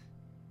で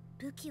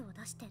武器を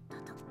出して戦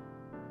う。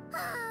わ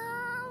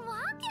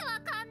けわ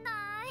かんな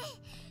い。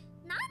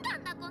なんな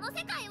んだこの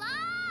世界は。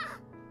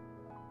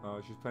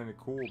She's playing it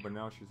cool, but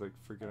now she's like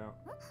freaking out.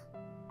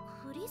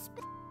 フリス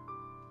ペ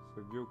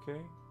So you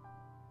okay?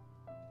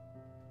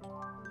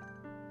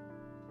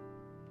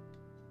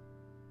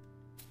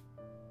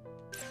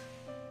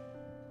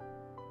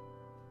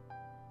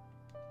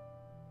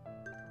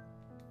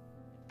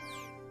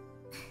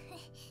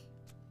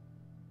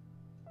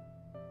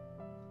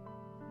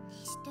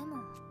 にしても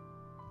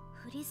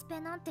フリスペ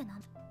なんてな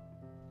ん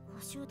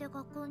補習で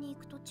学校に行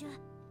く途中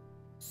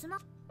拾っ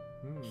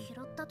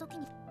た時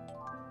に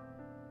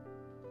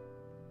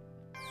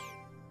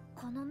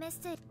このメッ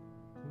セージ、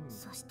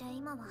そして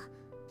今は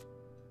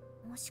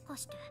もしか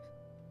して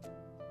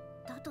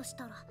だとし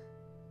たら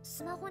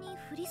スマホに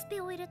フリス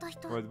ペを入れた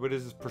人。 What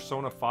is this,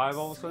 Persona 5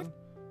 all of a sudden?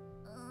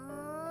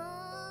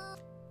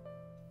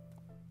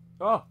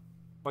 Oh!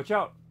 Watch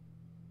out!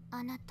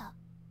 あなた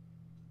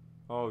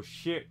Oh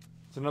shit!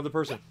 It's another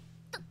person.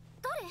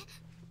 誰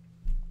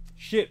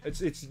Shit!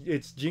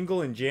 It's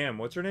Jingle and Jam.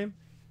 What's her name?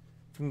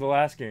 From the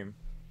last game.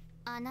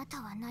 あなた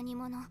は何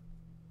者？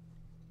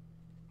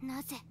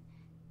なぜ？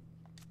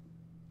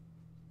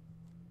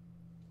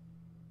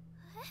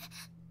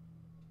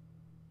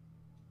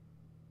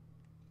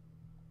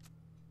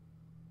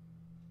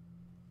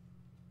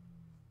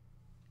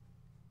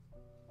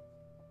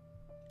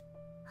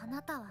あ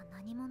なたは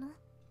何者？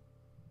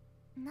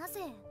な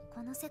ぜ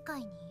この世界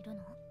にいる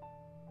の？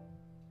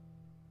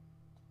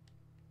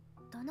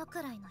どの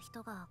くらいの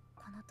人が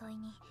この問い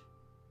に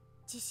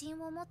自信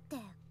を持って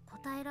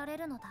答えられ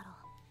るのだろ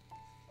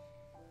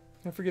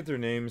う。 I forget their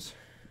names.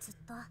 ずっ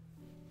と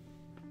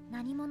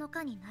何者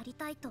かになり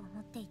たいと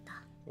思ってい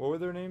た。 What were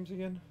their names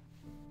again?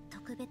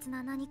 特別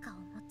な何かを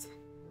持つ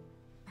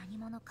何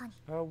者かに。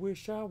 I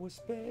wish I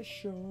was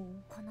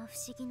special. この不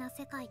思議な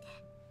世界で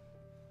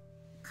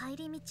帰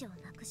り道を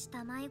なくし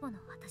た迷子の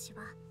私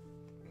は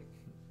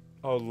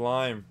Oh,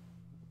 lime.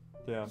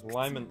 Yeah,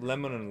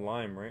 lemon and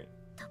lime, right?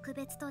 特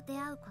別と出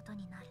会うこと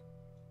になる。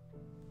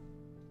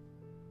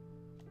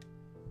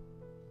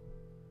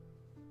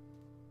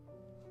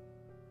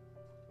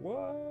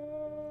 What?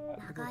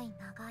 長い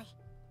長い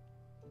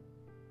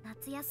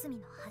夏休み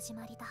の始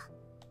まりだ。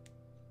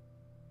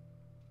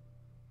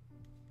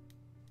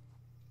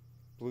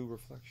 Blue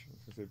reflection.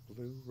 I say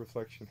blue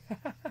reflection.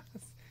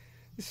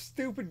 These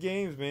stupid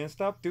games, man.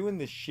 Stop doing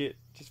this shit.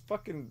 Just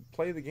fucking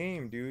play the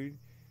game, dude.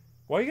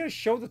 Why you gotta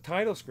show the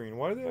title screen?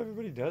 Why do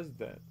everybody does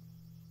that?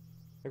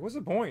 Like, what's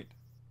the point?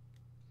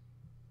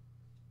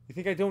 You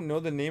think I don't know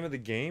the name of the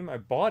game? I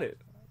bought it.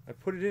 I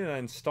put it in and I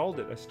installed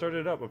it. I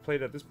started it up. I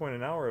played at this point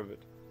an hour of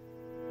it.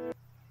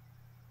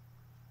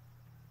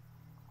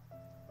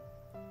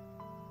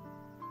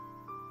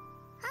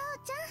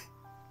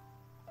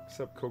 What's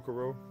up,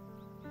 Kokoro?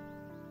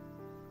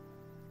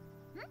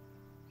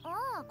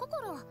 ああ、ココ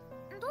ロ、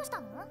どうし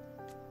たの？あお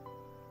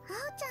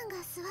ちゃんが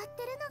座っ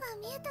てるの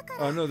が見えたか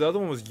ら。 Oh no, the other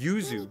one was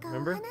Yuzu.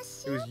 Remember? It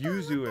was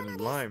Yuzu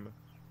and Lime.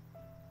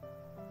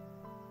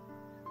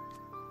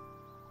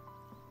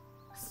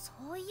 そ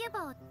ういえ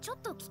ばちょっ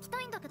と聞きた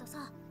いんだけど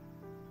さ、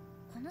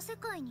この世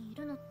界にい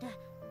るのって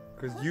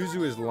Because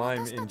Yuzu is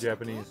lime in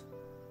Japanese.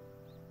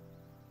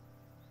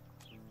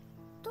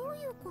 どう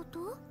いうこ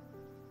と？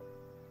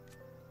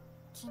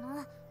昨日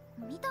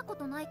見たこ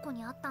とない子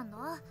に会ったん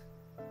だ。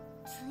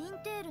ツイン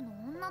テールの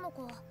女の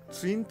子。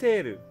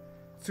 Twintail.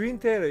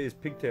 Twintail is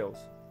pigtails.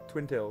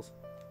 Twintails.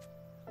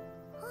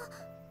 あ、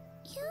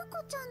ゆう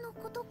こちゃんの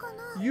ことか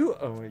な。 Oh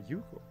wait,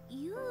 Yuko.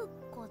 ゆう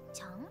こ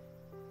ちゃん？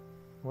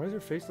 Why does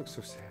her face look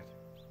so sad?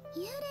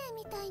 幽霊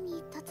みたい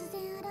に突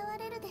然現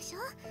れるでしょ。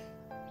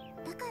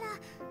だから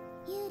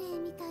幽霊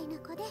みたいな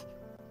子で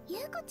ゆ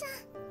うこちゃん。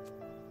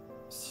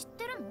知っ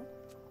てるの？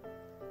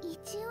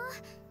一応。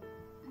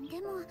で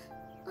も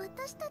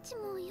私たち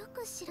もよ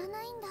く知ら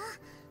ないんだ。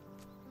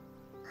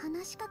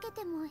話しかけ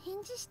ても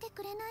返事して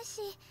くれないし、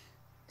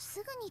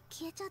すぐに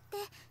消えちゃって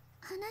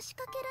話し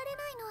かけられ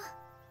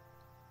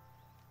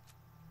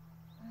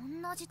な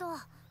いの。同じ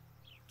だ。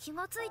気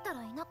がついた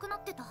らいなくな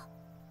ってた。も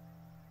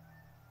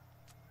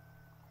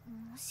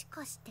し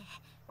かして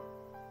本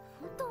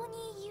当に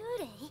幽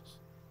霊？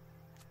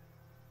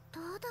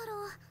どうだ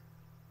ろ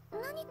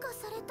う。何か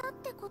されたっ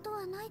てこと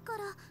はないか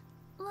ら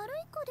悪い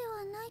子で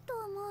はないと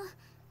思う。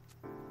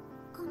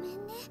ごめ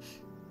んね、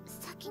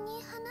先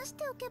に話し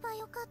ておけば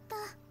よかった。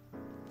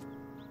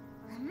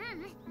う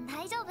ん、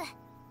大丈夫。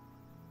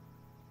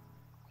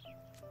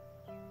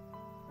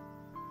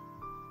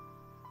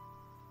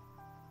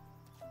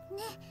ね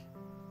え、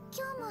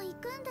今日も行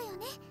くんだよ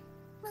ね、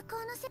向こ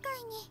うの世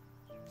界に。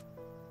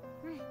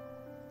うん、きっ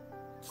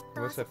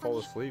とあ Unless そ I こ fall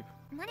に asleep.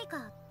 何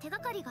か手が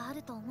かりがあ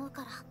ると思う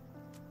から。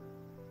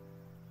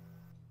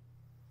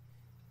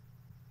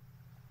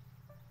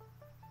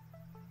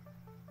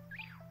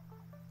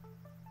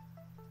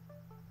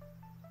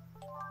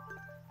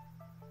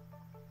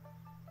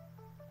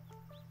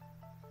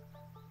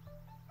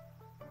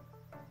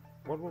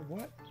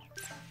What?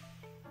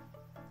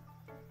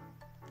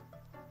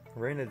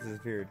 Reina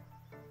disappeared.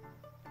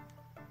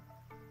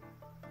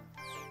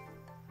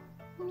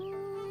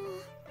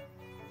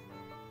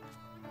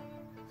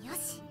 よ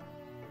し。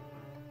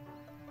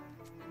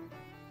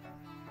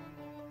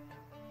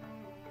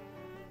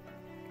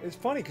 It's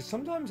funny because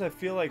sometimes I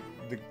feel like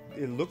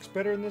it looks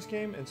better in this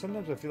game, and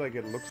sometimes I feel like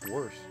it looks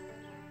worse.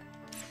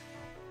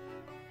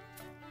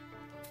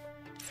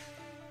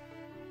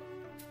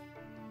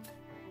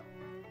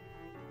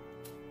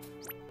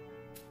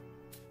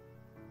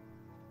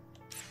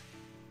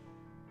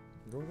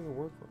 Go to the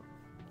workroom.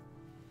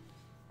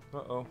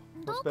 Uh-oh.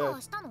 ど What's うか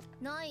bad? したの？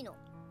ないの。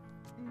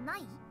な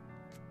い？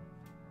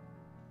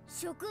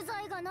食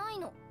材がない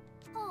の。は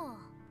あ。は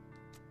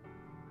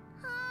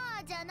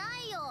あじゃな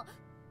いよ。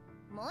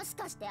もし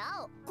かして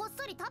青こっ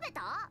そり食べ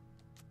た？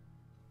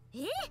え？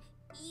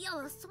いや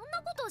そん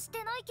なことし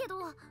てないけど。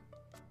わ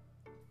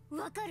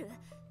かる？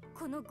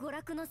この娯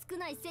楽の少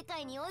ない世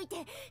界において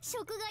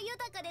食が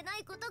豊かでな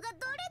いことが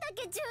どれだ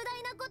け重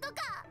大なこと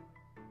か。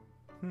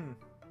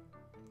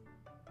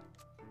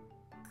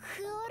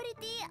クオリ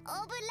ティ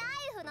オブライ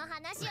フの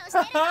話をして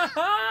るの。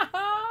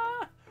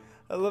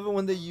I love it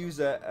when they use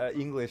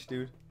English,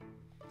 dude.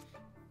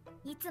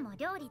 いつも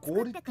料理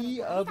作ってくれ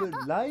て Quality あ of りが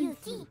とう、 life. ユ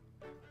キ。い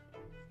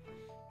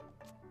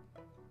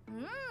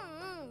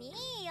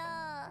いよ。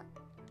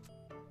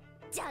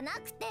じゃな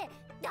くて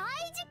大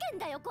事件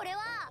だよこれ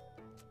は。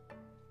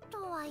と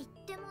は言っ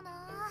てもな。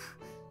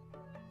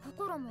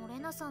心もレ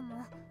ナさん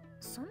も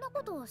そんな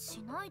ことは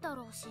しないだ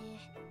ろうし。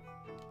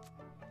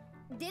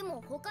で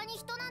も他に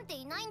人なんて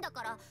いないんだ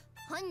から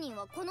犯人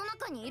はこの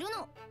中にいる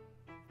の。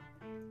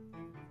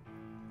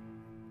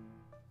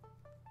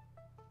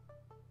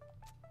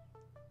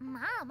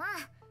まあまあ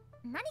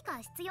何か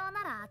必要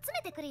なら集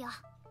めてくるよ。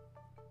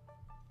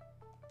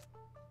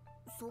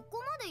そ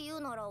こまで言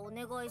うならお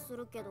願いす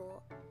るけ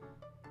ど。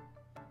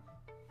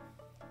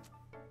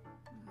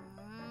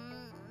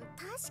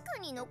確か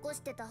に残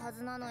してたは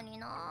ずなのに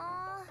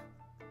な。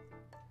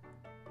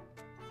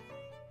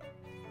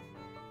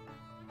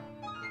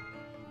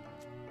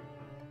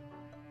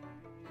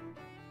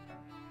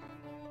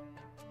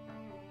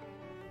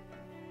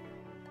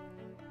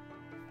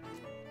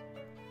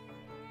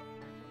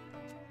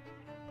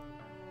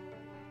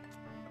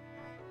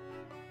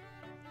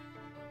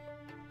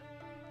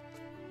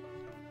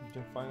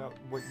You can find out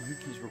what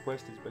Yuki's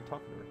request is by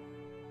talking to her.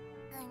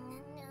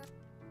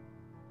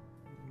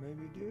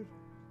 Maybe, dude.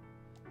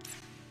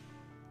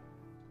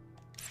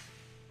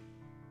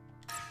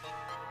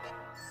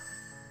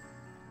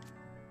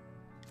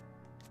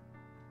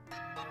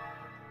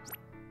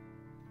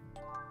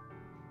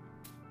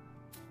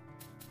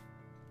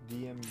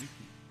 DM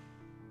Yuki.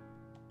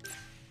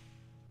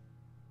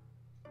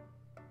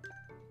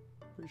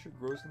 Pretty sure it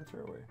grows in the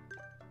fairway.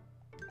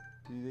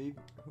 Do they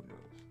even, who knows?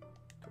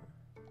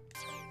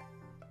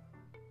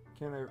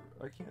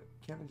 Okay.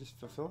 Can't I just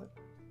fulfill it?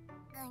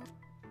 I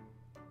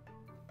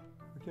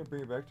can't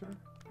bring it back to her?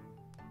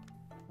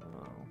 Oh.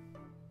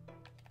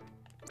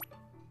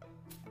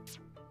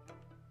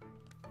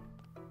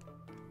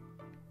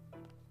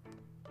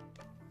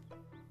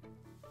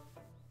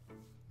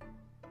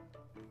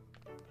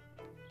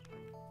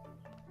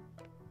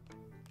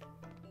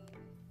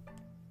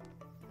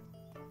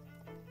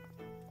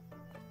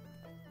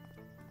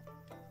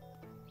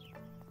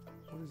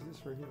 What is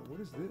this right here? What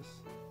is this?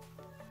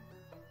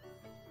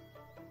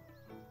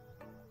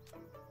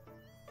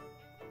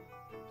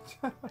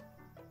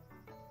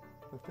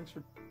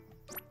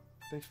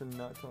 Thanks for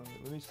not telling me.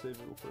 Let me save it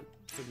real quick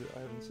because I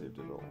haven't saved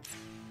it all.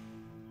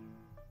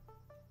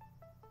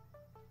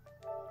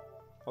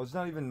 Oh, it's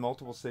not even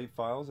multiple save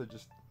files. I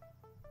just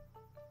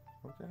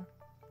okay.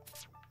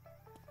 Let's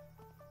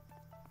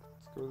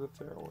go to the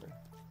fairway.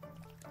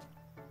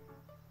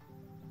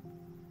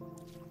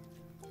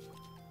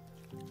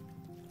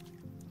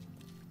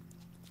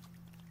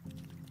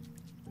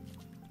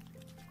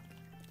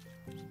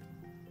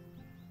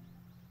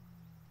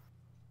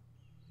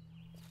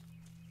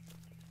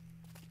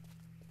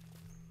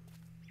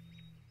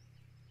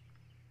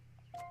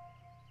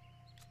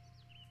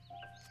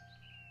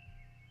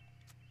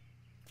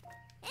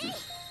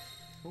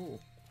 Oh,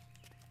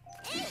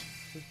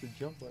 there's the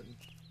jump button.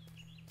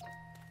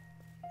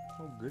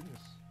 Oh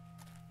goodness.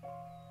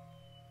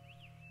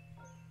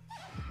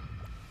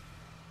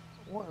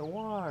 Why?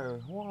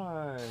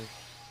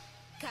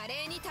 華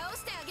麗に倒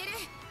してあげる。よ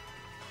し、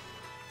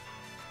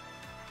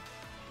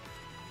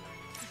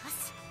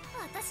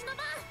私の番。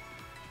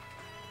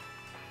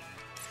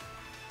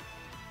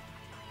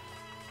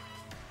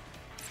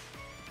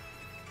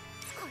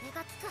これ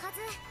が効くはず。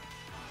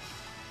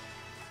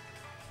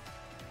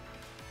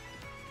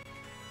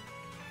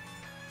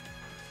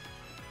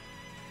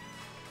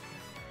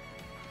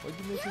Why'd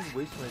you make me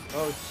waste my?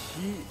 Oh,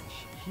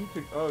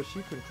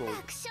 she controls.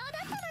 楽勝だ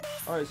ったので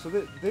す。 All right, so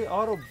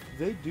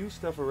they do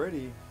stuff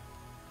already,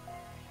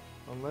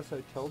 unless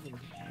I tell them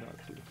not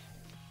to.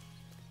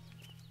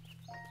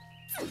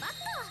 ズバッ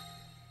と。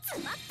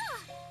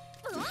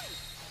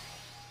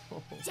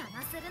邪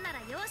魔するなら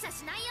容赦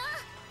しないよ。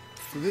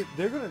 So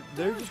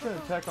they're just gonna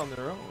attack on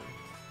their own.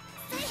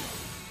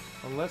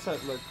 Unless I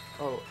like,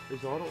 oh,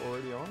 is auto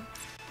already on?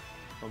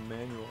 Oh,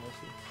 manual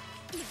also.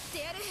 言って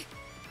やる。い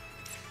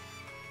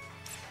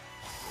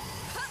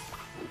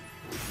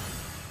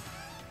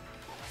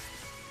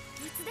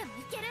つでも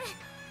いける。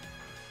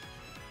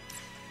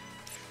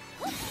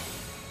ど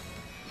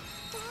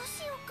う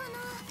しようかな。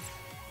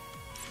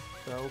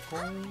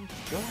 Falcon,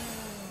 go!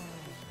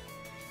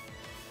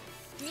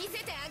 見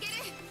せてあげる。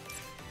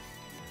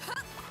はっ。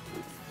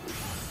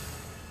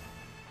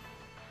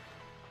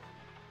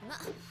ま、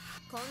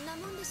こんな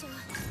もんでしょう。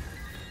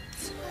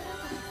力が、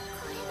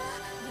これが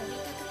より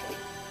高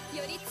く、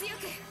より強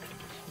く。よ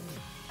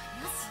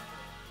し。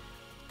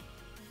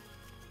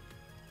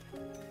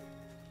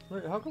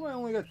 Wait, how come I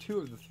only got 2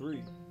 of the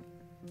 3?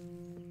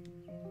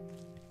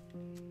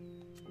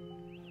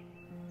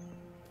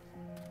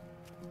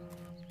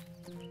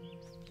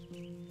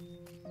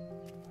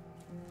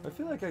 I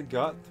feel like I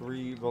got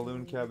 3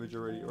 balloon cabbage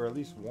already, or at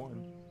least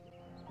 1.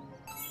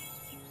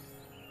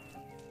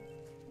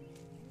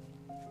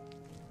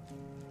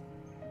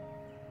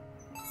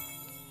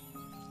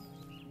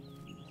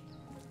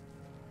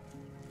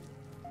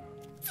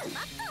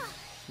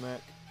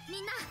 Smack.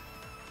 みんな、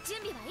準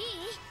備はいい？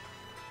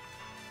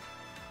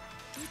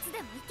いつ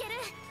でもいける。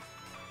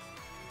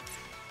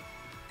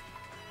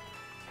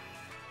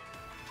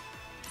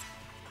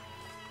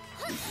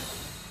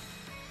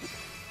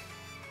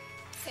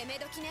攻め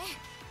時ね。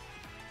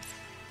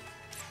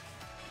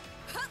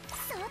はっ、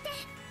想定、よし。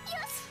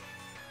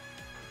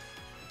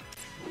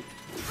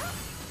はっ。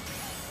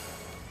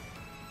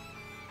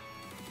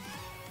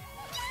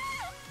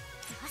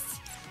よ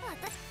し、ほっ。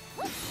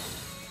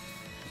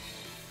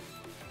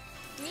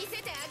見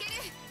せてあげる。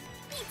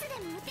いつで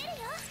も打てるよ。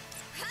は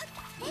っ、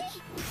えい。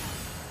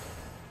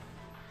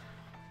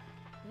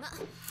ま、こ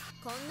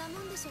んなも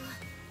んでしょう。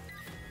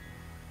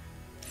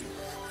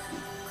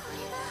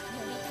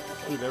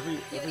 Dude, every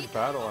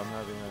battle I'm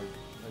having,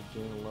 I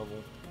gain a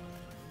level.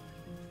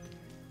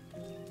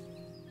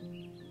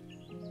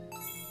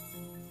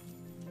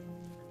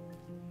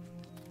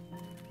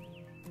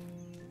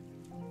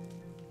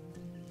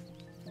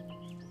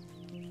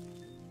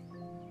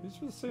 These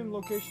were the same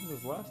locations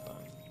as last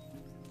time.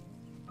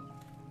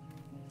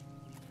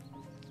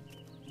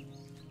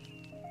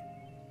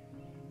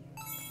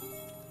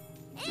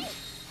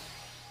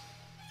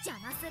 邪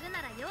魔する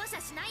なら容赦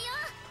しないよ。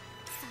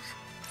さあ、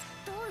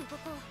どう動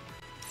こう。は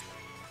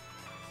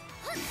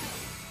っ。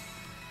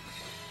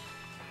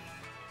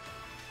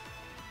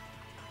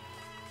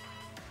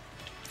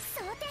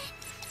想定。よ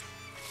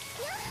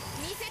っ、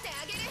見せて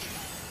あげる。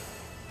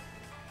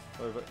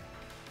 Oh, but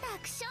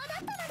楽勝だっ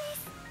たので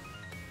す。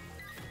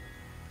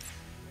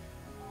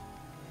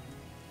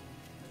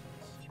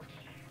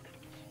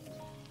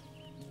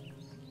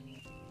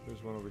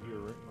 there's one over here,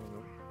 right? Oh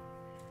no.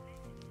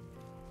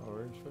 Oh,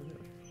 right, it's right here.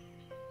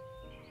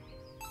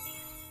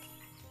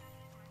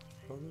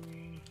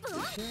 Balloon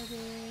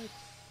cabbage.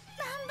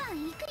 バンバ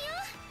ン行くよ。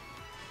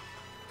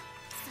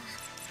さあ、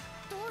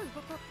どう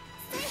動こう。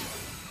せい。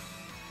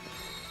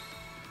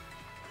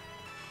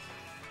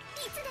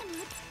いつでも。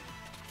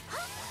はっ。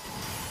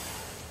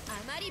あ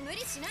まり無理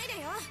しないで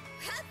よ。はっ。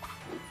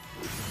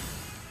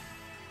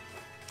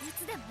い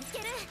つでも行け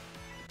る。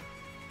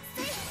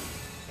せい。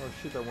 Oh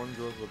shit, that one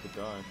girl's about to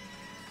die.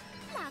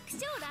 楽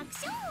勝楽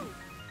勝。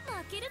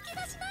負ける気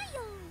がしない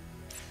よ。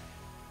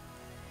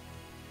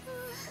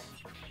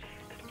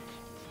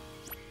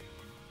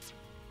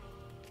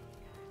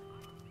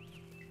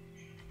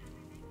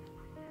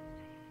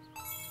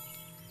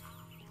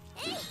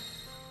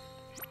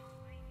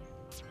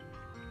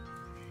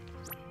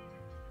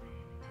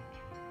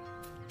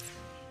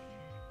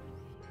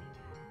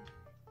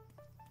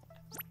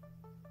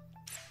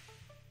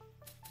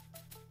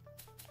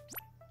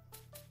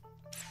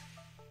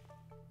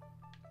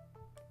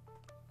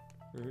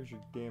Here's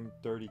your damn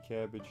dirty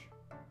cabbage.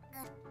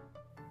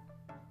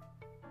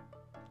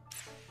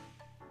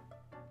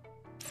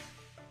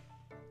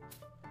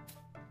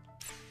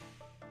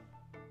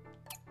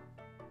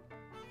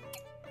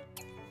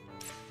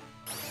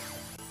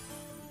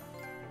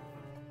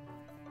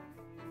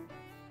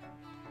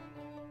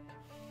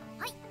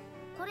 Hi,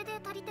 これで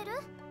足りてる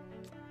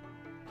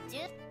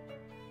？10。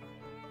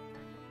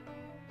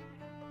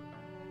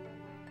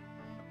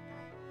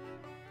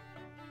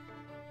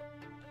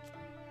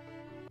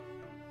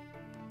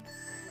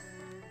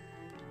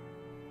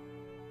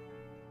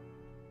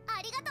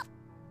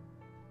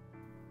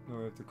 No,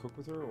 I have to cook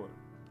with her or what?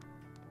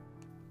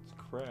 It's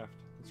craft.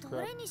 It's ど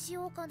craft れにし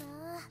ようかな。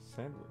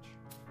 sandwich.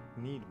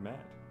 Need mat.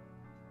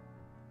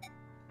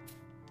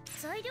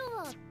 材料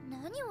は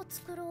何を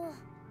作ろう。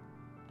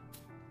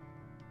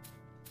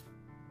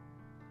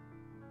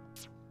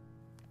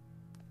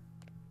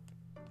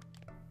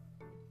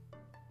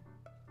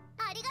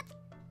ありがと。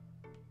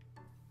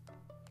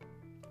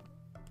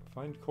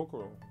 Find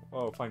kokoro.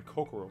 Oh, find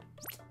kokoro.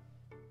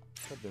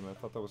 God damn it, I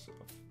thought that was...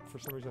 For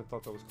some reason I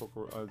thought that was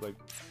kokoro. Like...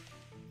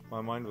 My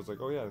mind was like,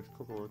 oh yeah, there's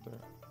kokoro right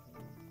there.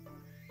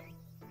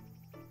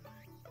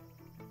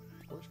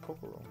 Where's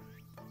kokoro?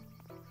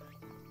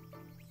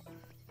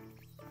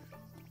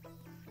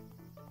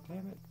 Damn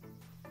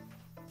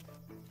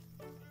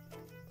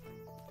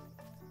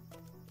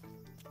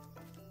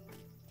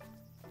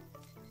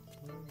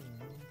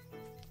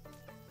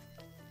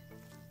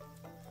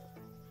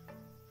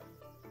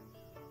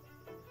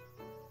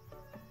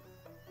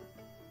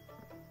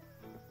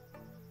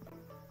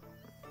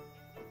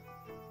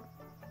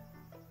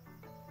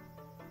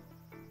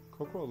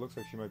Kokoro looks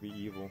like she might be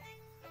evil.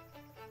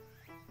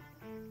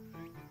 I'm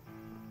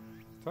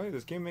telling you,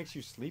 this game makes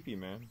you sleepy,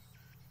 man.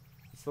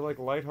 It's the like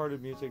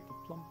lighthearted music.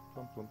 Plum,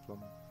 plum, plum, plum,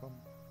 plum.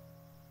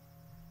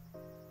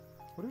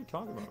 What are we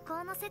talking about? 向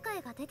こうの世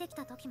界が出てき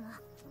た時も。こ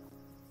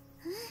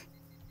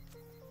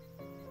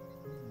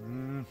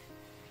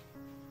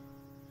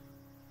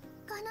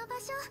の場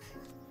所。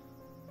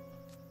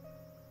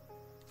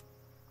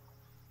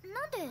な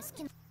んで好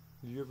きな？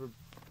 Did you ever?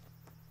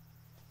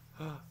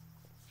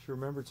 She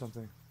remembered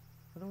something.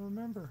 I don't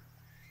remember.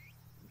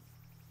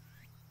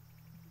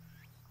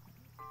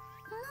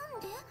 なん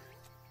で？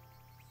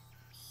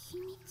秘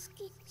密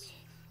基地。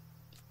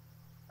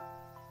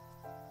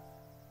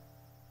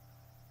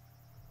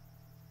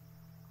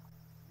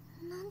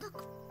なんだ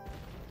か。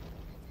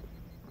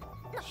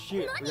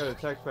Shit, we got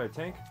attacked by a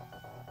tank.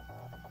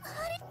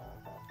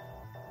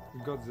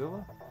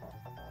 Godzilla?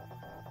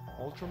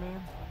 Ultraman?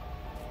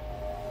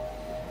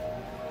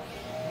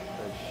 What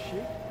the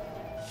shit?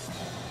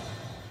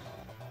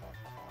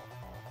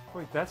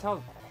 Wait, that's how...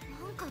 な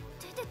んか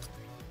出てき。こ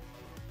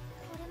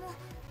れも。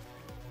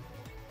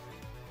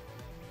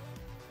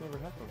 Never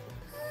happened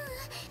before.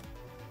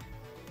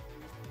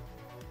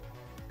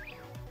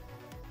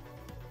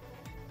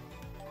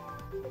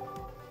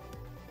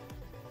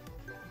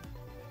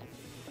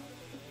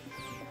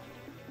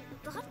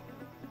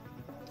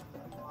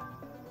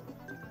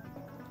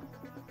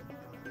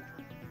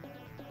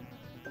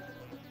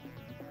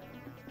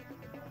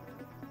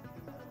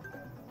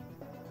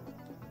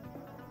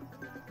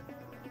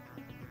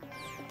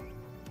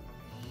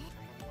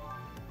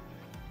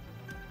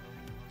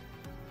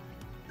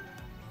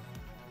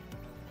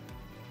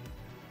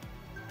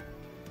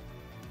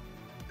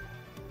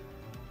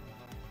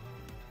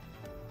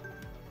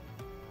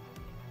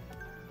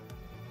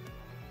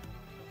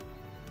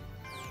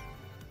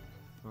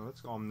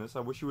 That's ominous.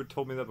 I wish you would have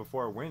told me that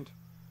before I went.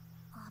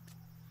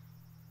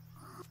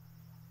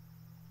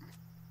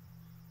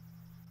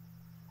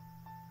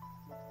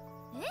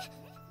 え？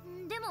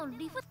でも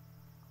リフ。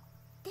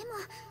でも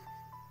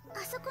あ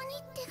そこに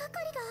手がか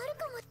りがある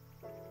か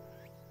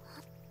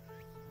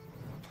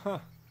も。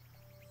は。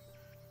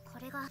こ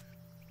れが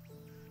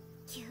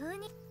急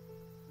に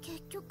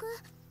結局。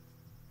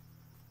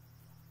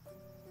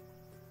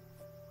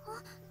あ、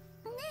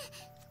ね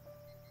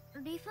え。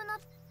リフの。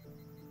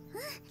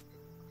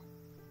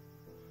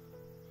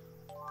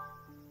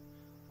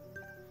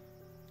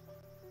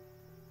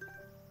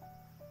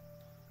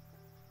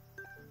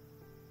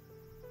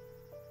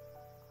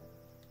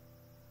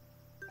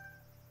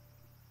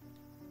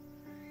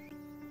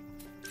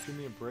Give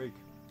me a break.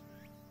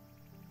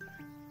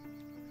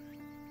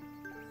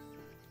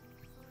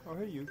 Oh,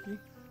 hey, Yuki.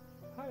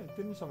 Hi,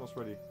 dinner's almost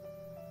ready.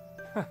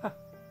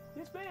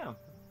 Yes, ma'am.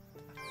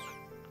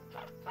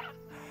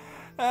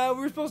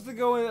 We were supposed to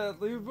go.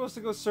 We were supposed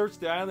to go search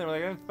the island.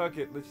 We're like, fuck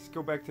it. Let's just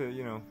go back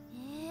to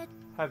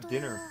have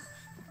dinner.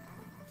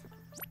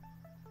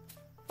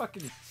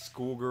 Fucking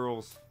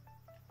schoolgirls.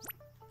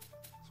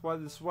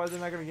 That's why they're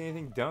not gonna get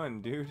anything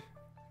done, dude.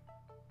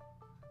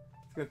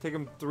 It's gonna take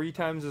them 3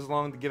 times as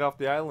long to get off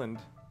the island.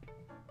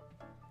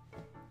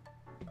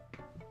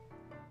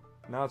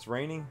 Now it's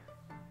raining.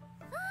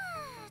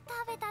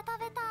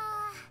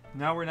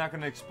 Now we're not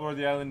gonna explore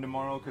the island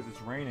tomorrow because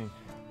it's raining.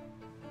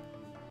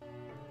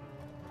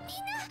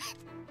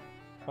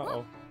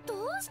 Uh-oh.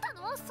 Oh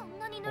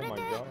my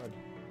god.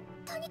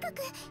 とにか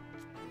く。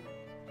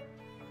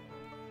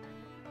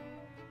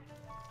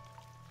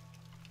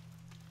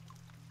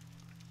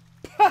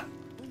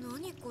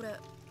何これ？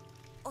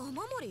雨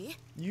漏り？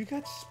 You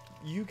got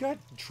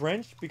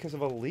drenched because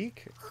of a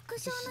leak? 屋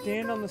上 Just の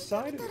stand 床を on 見 the て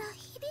side み of た it. ら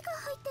ひびが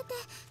入ってて。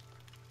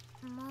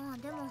まあ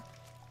でも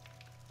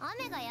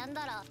雨が止ん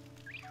だら。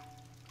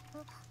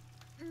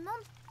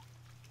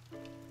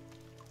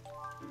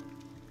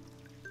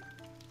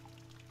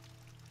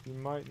You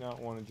might not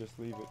want to just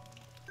leave it.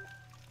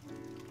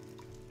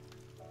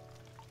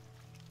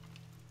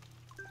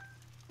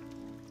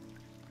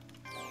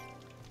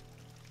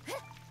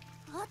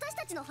 私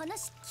たちの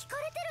話聞か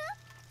れて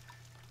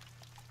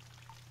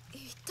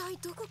る？一体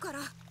どこから？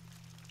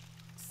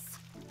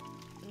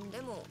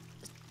でも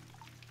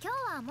今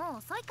日はもう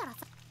遅いからさ。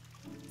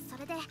そ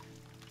れで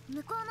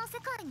向こうの世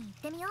界に行っ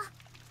てみよう。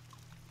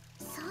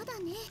そうだ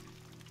ね。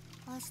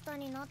明日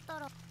になった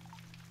ら。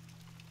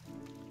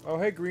 Oh,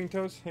 hey, Green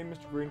Toast. Hey,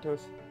 Mr. Green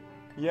Toast.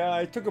 Yeah,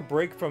 I took a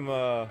break from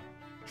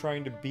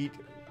trying to beat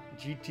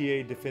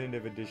GTA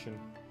Definitive Edition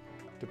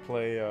to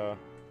play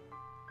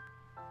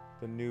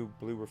the new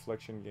Blue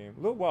Reflection game.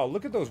 Look, wow,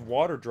 look at those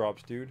water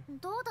drops, dude.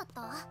 どうだっ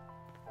た？ま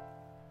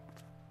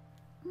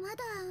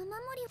だ雨漏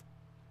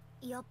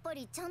り。やっぱ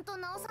りちゃんと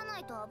直さな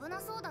いと危な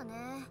そうだ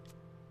ね。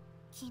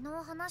昨日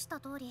話し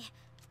た通り。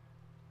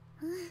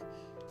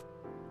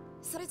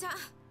それじゃ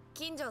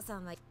金城さ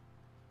んは。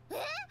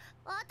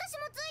私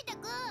もついて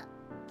く。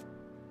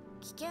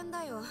危険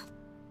だよ。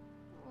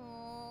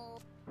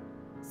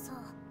そう。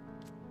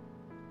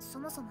そ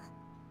もそも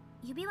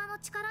指輪の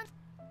力。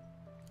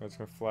 That's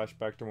gonna flash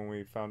back to when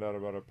we found out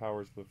about our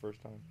powers for the first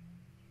time.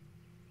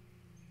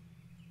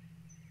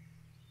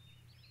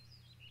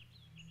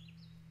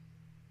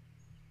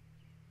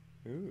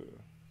 Ooh.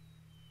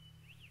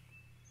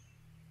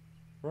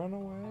 Run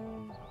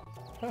away.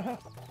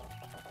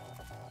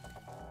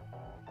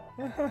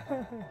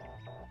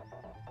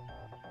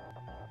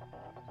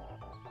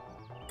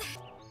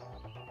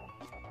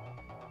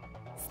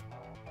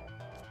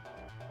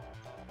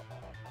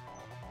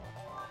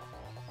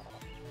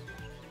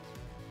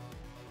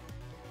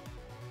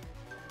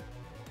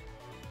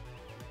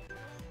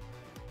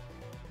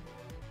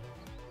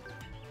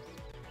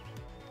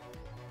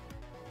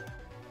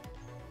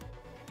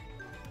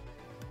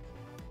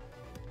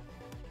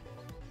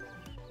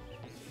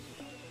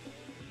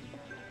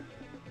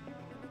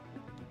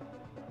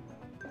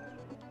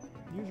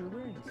 Use your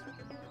rings.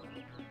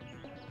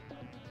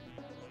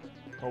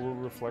 Oh, we're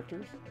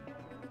reflectors?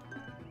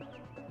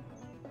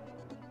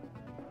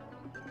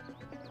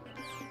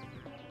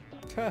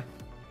 Ha!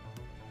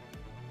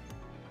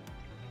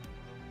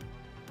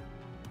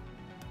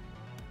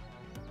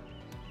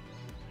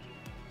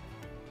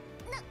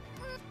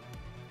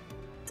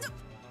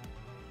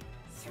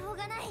しょう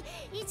がない。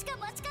一か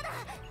八かだ。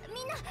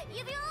みんな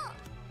指輪を。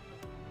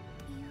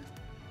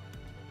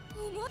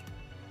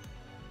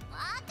わ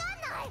かん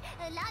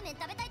ない。ラーメン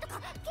食べたいとか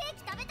ケー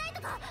キ食べたい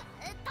とか、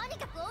とに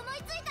かく思い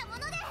ついたもの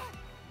で。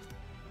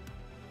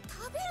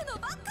食べるの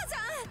ばっかじゃ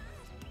ん。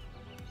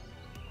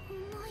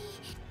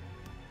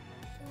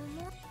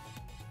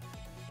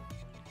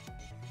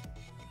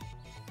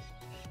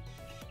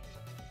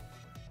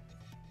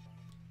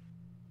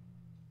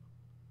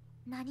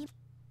何？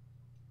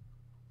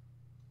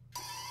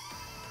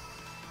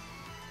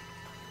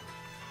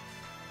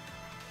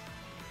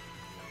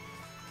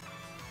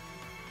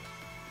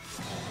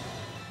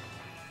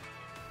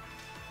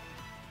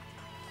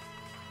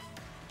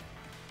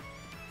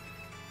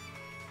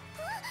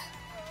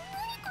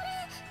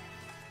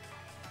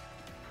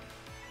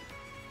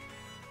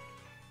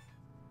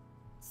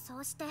そ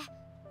うして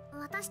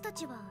私た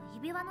ちは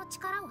指輪の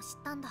力を知っ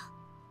たんだ。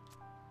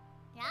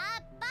や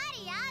っぱ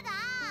りやだ。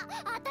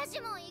私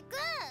も行く。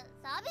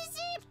寂し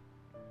い。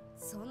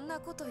そんな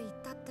こと言っ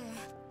たって。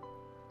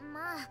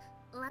まあ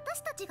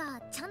私たち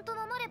がちゃんと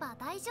守れば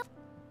大丈夫。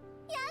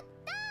やっ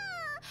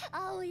た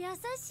ー。青優し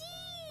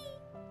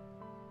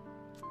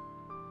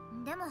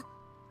い。でも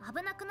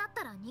危なくなっ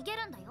たら逃げ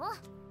るんだよ。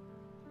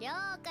了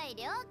解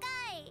了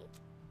解。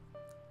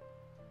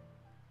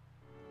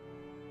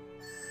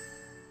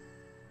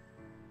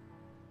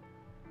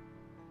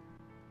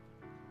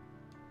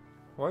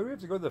Why do we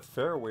have to go the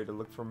fair way to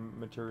look for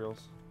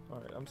materials?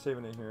 Alright, I'm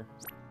saving it here.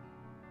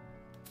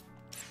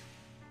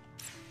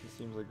 This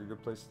seems like a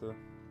good place to...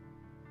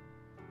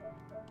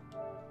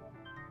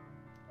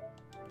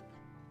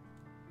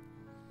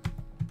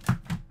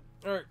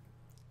 Alright.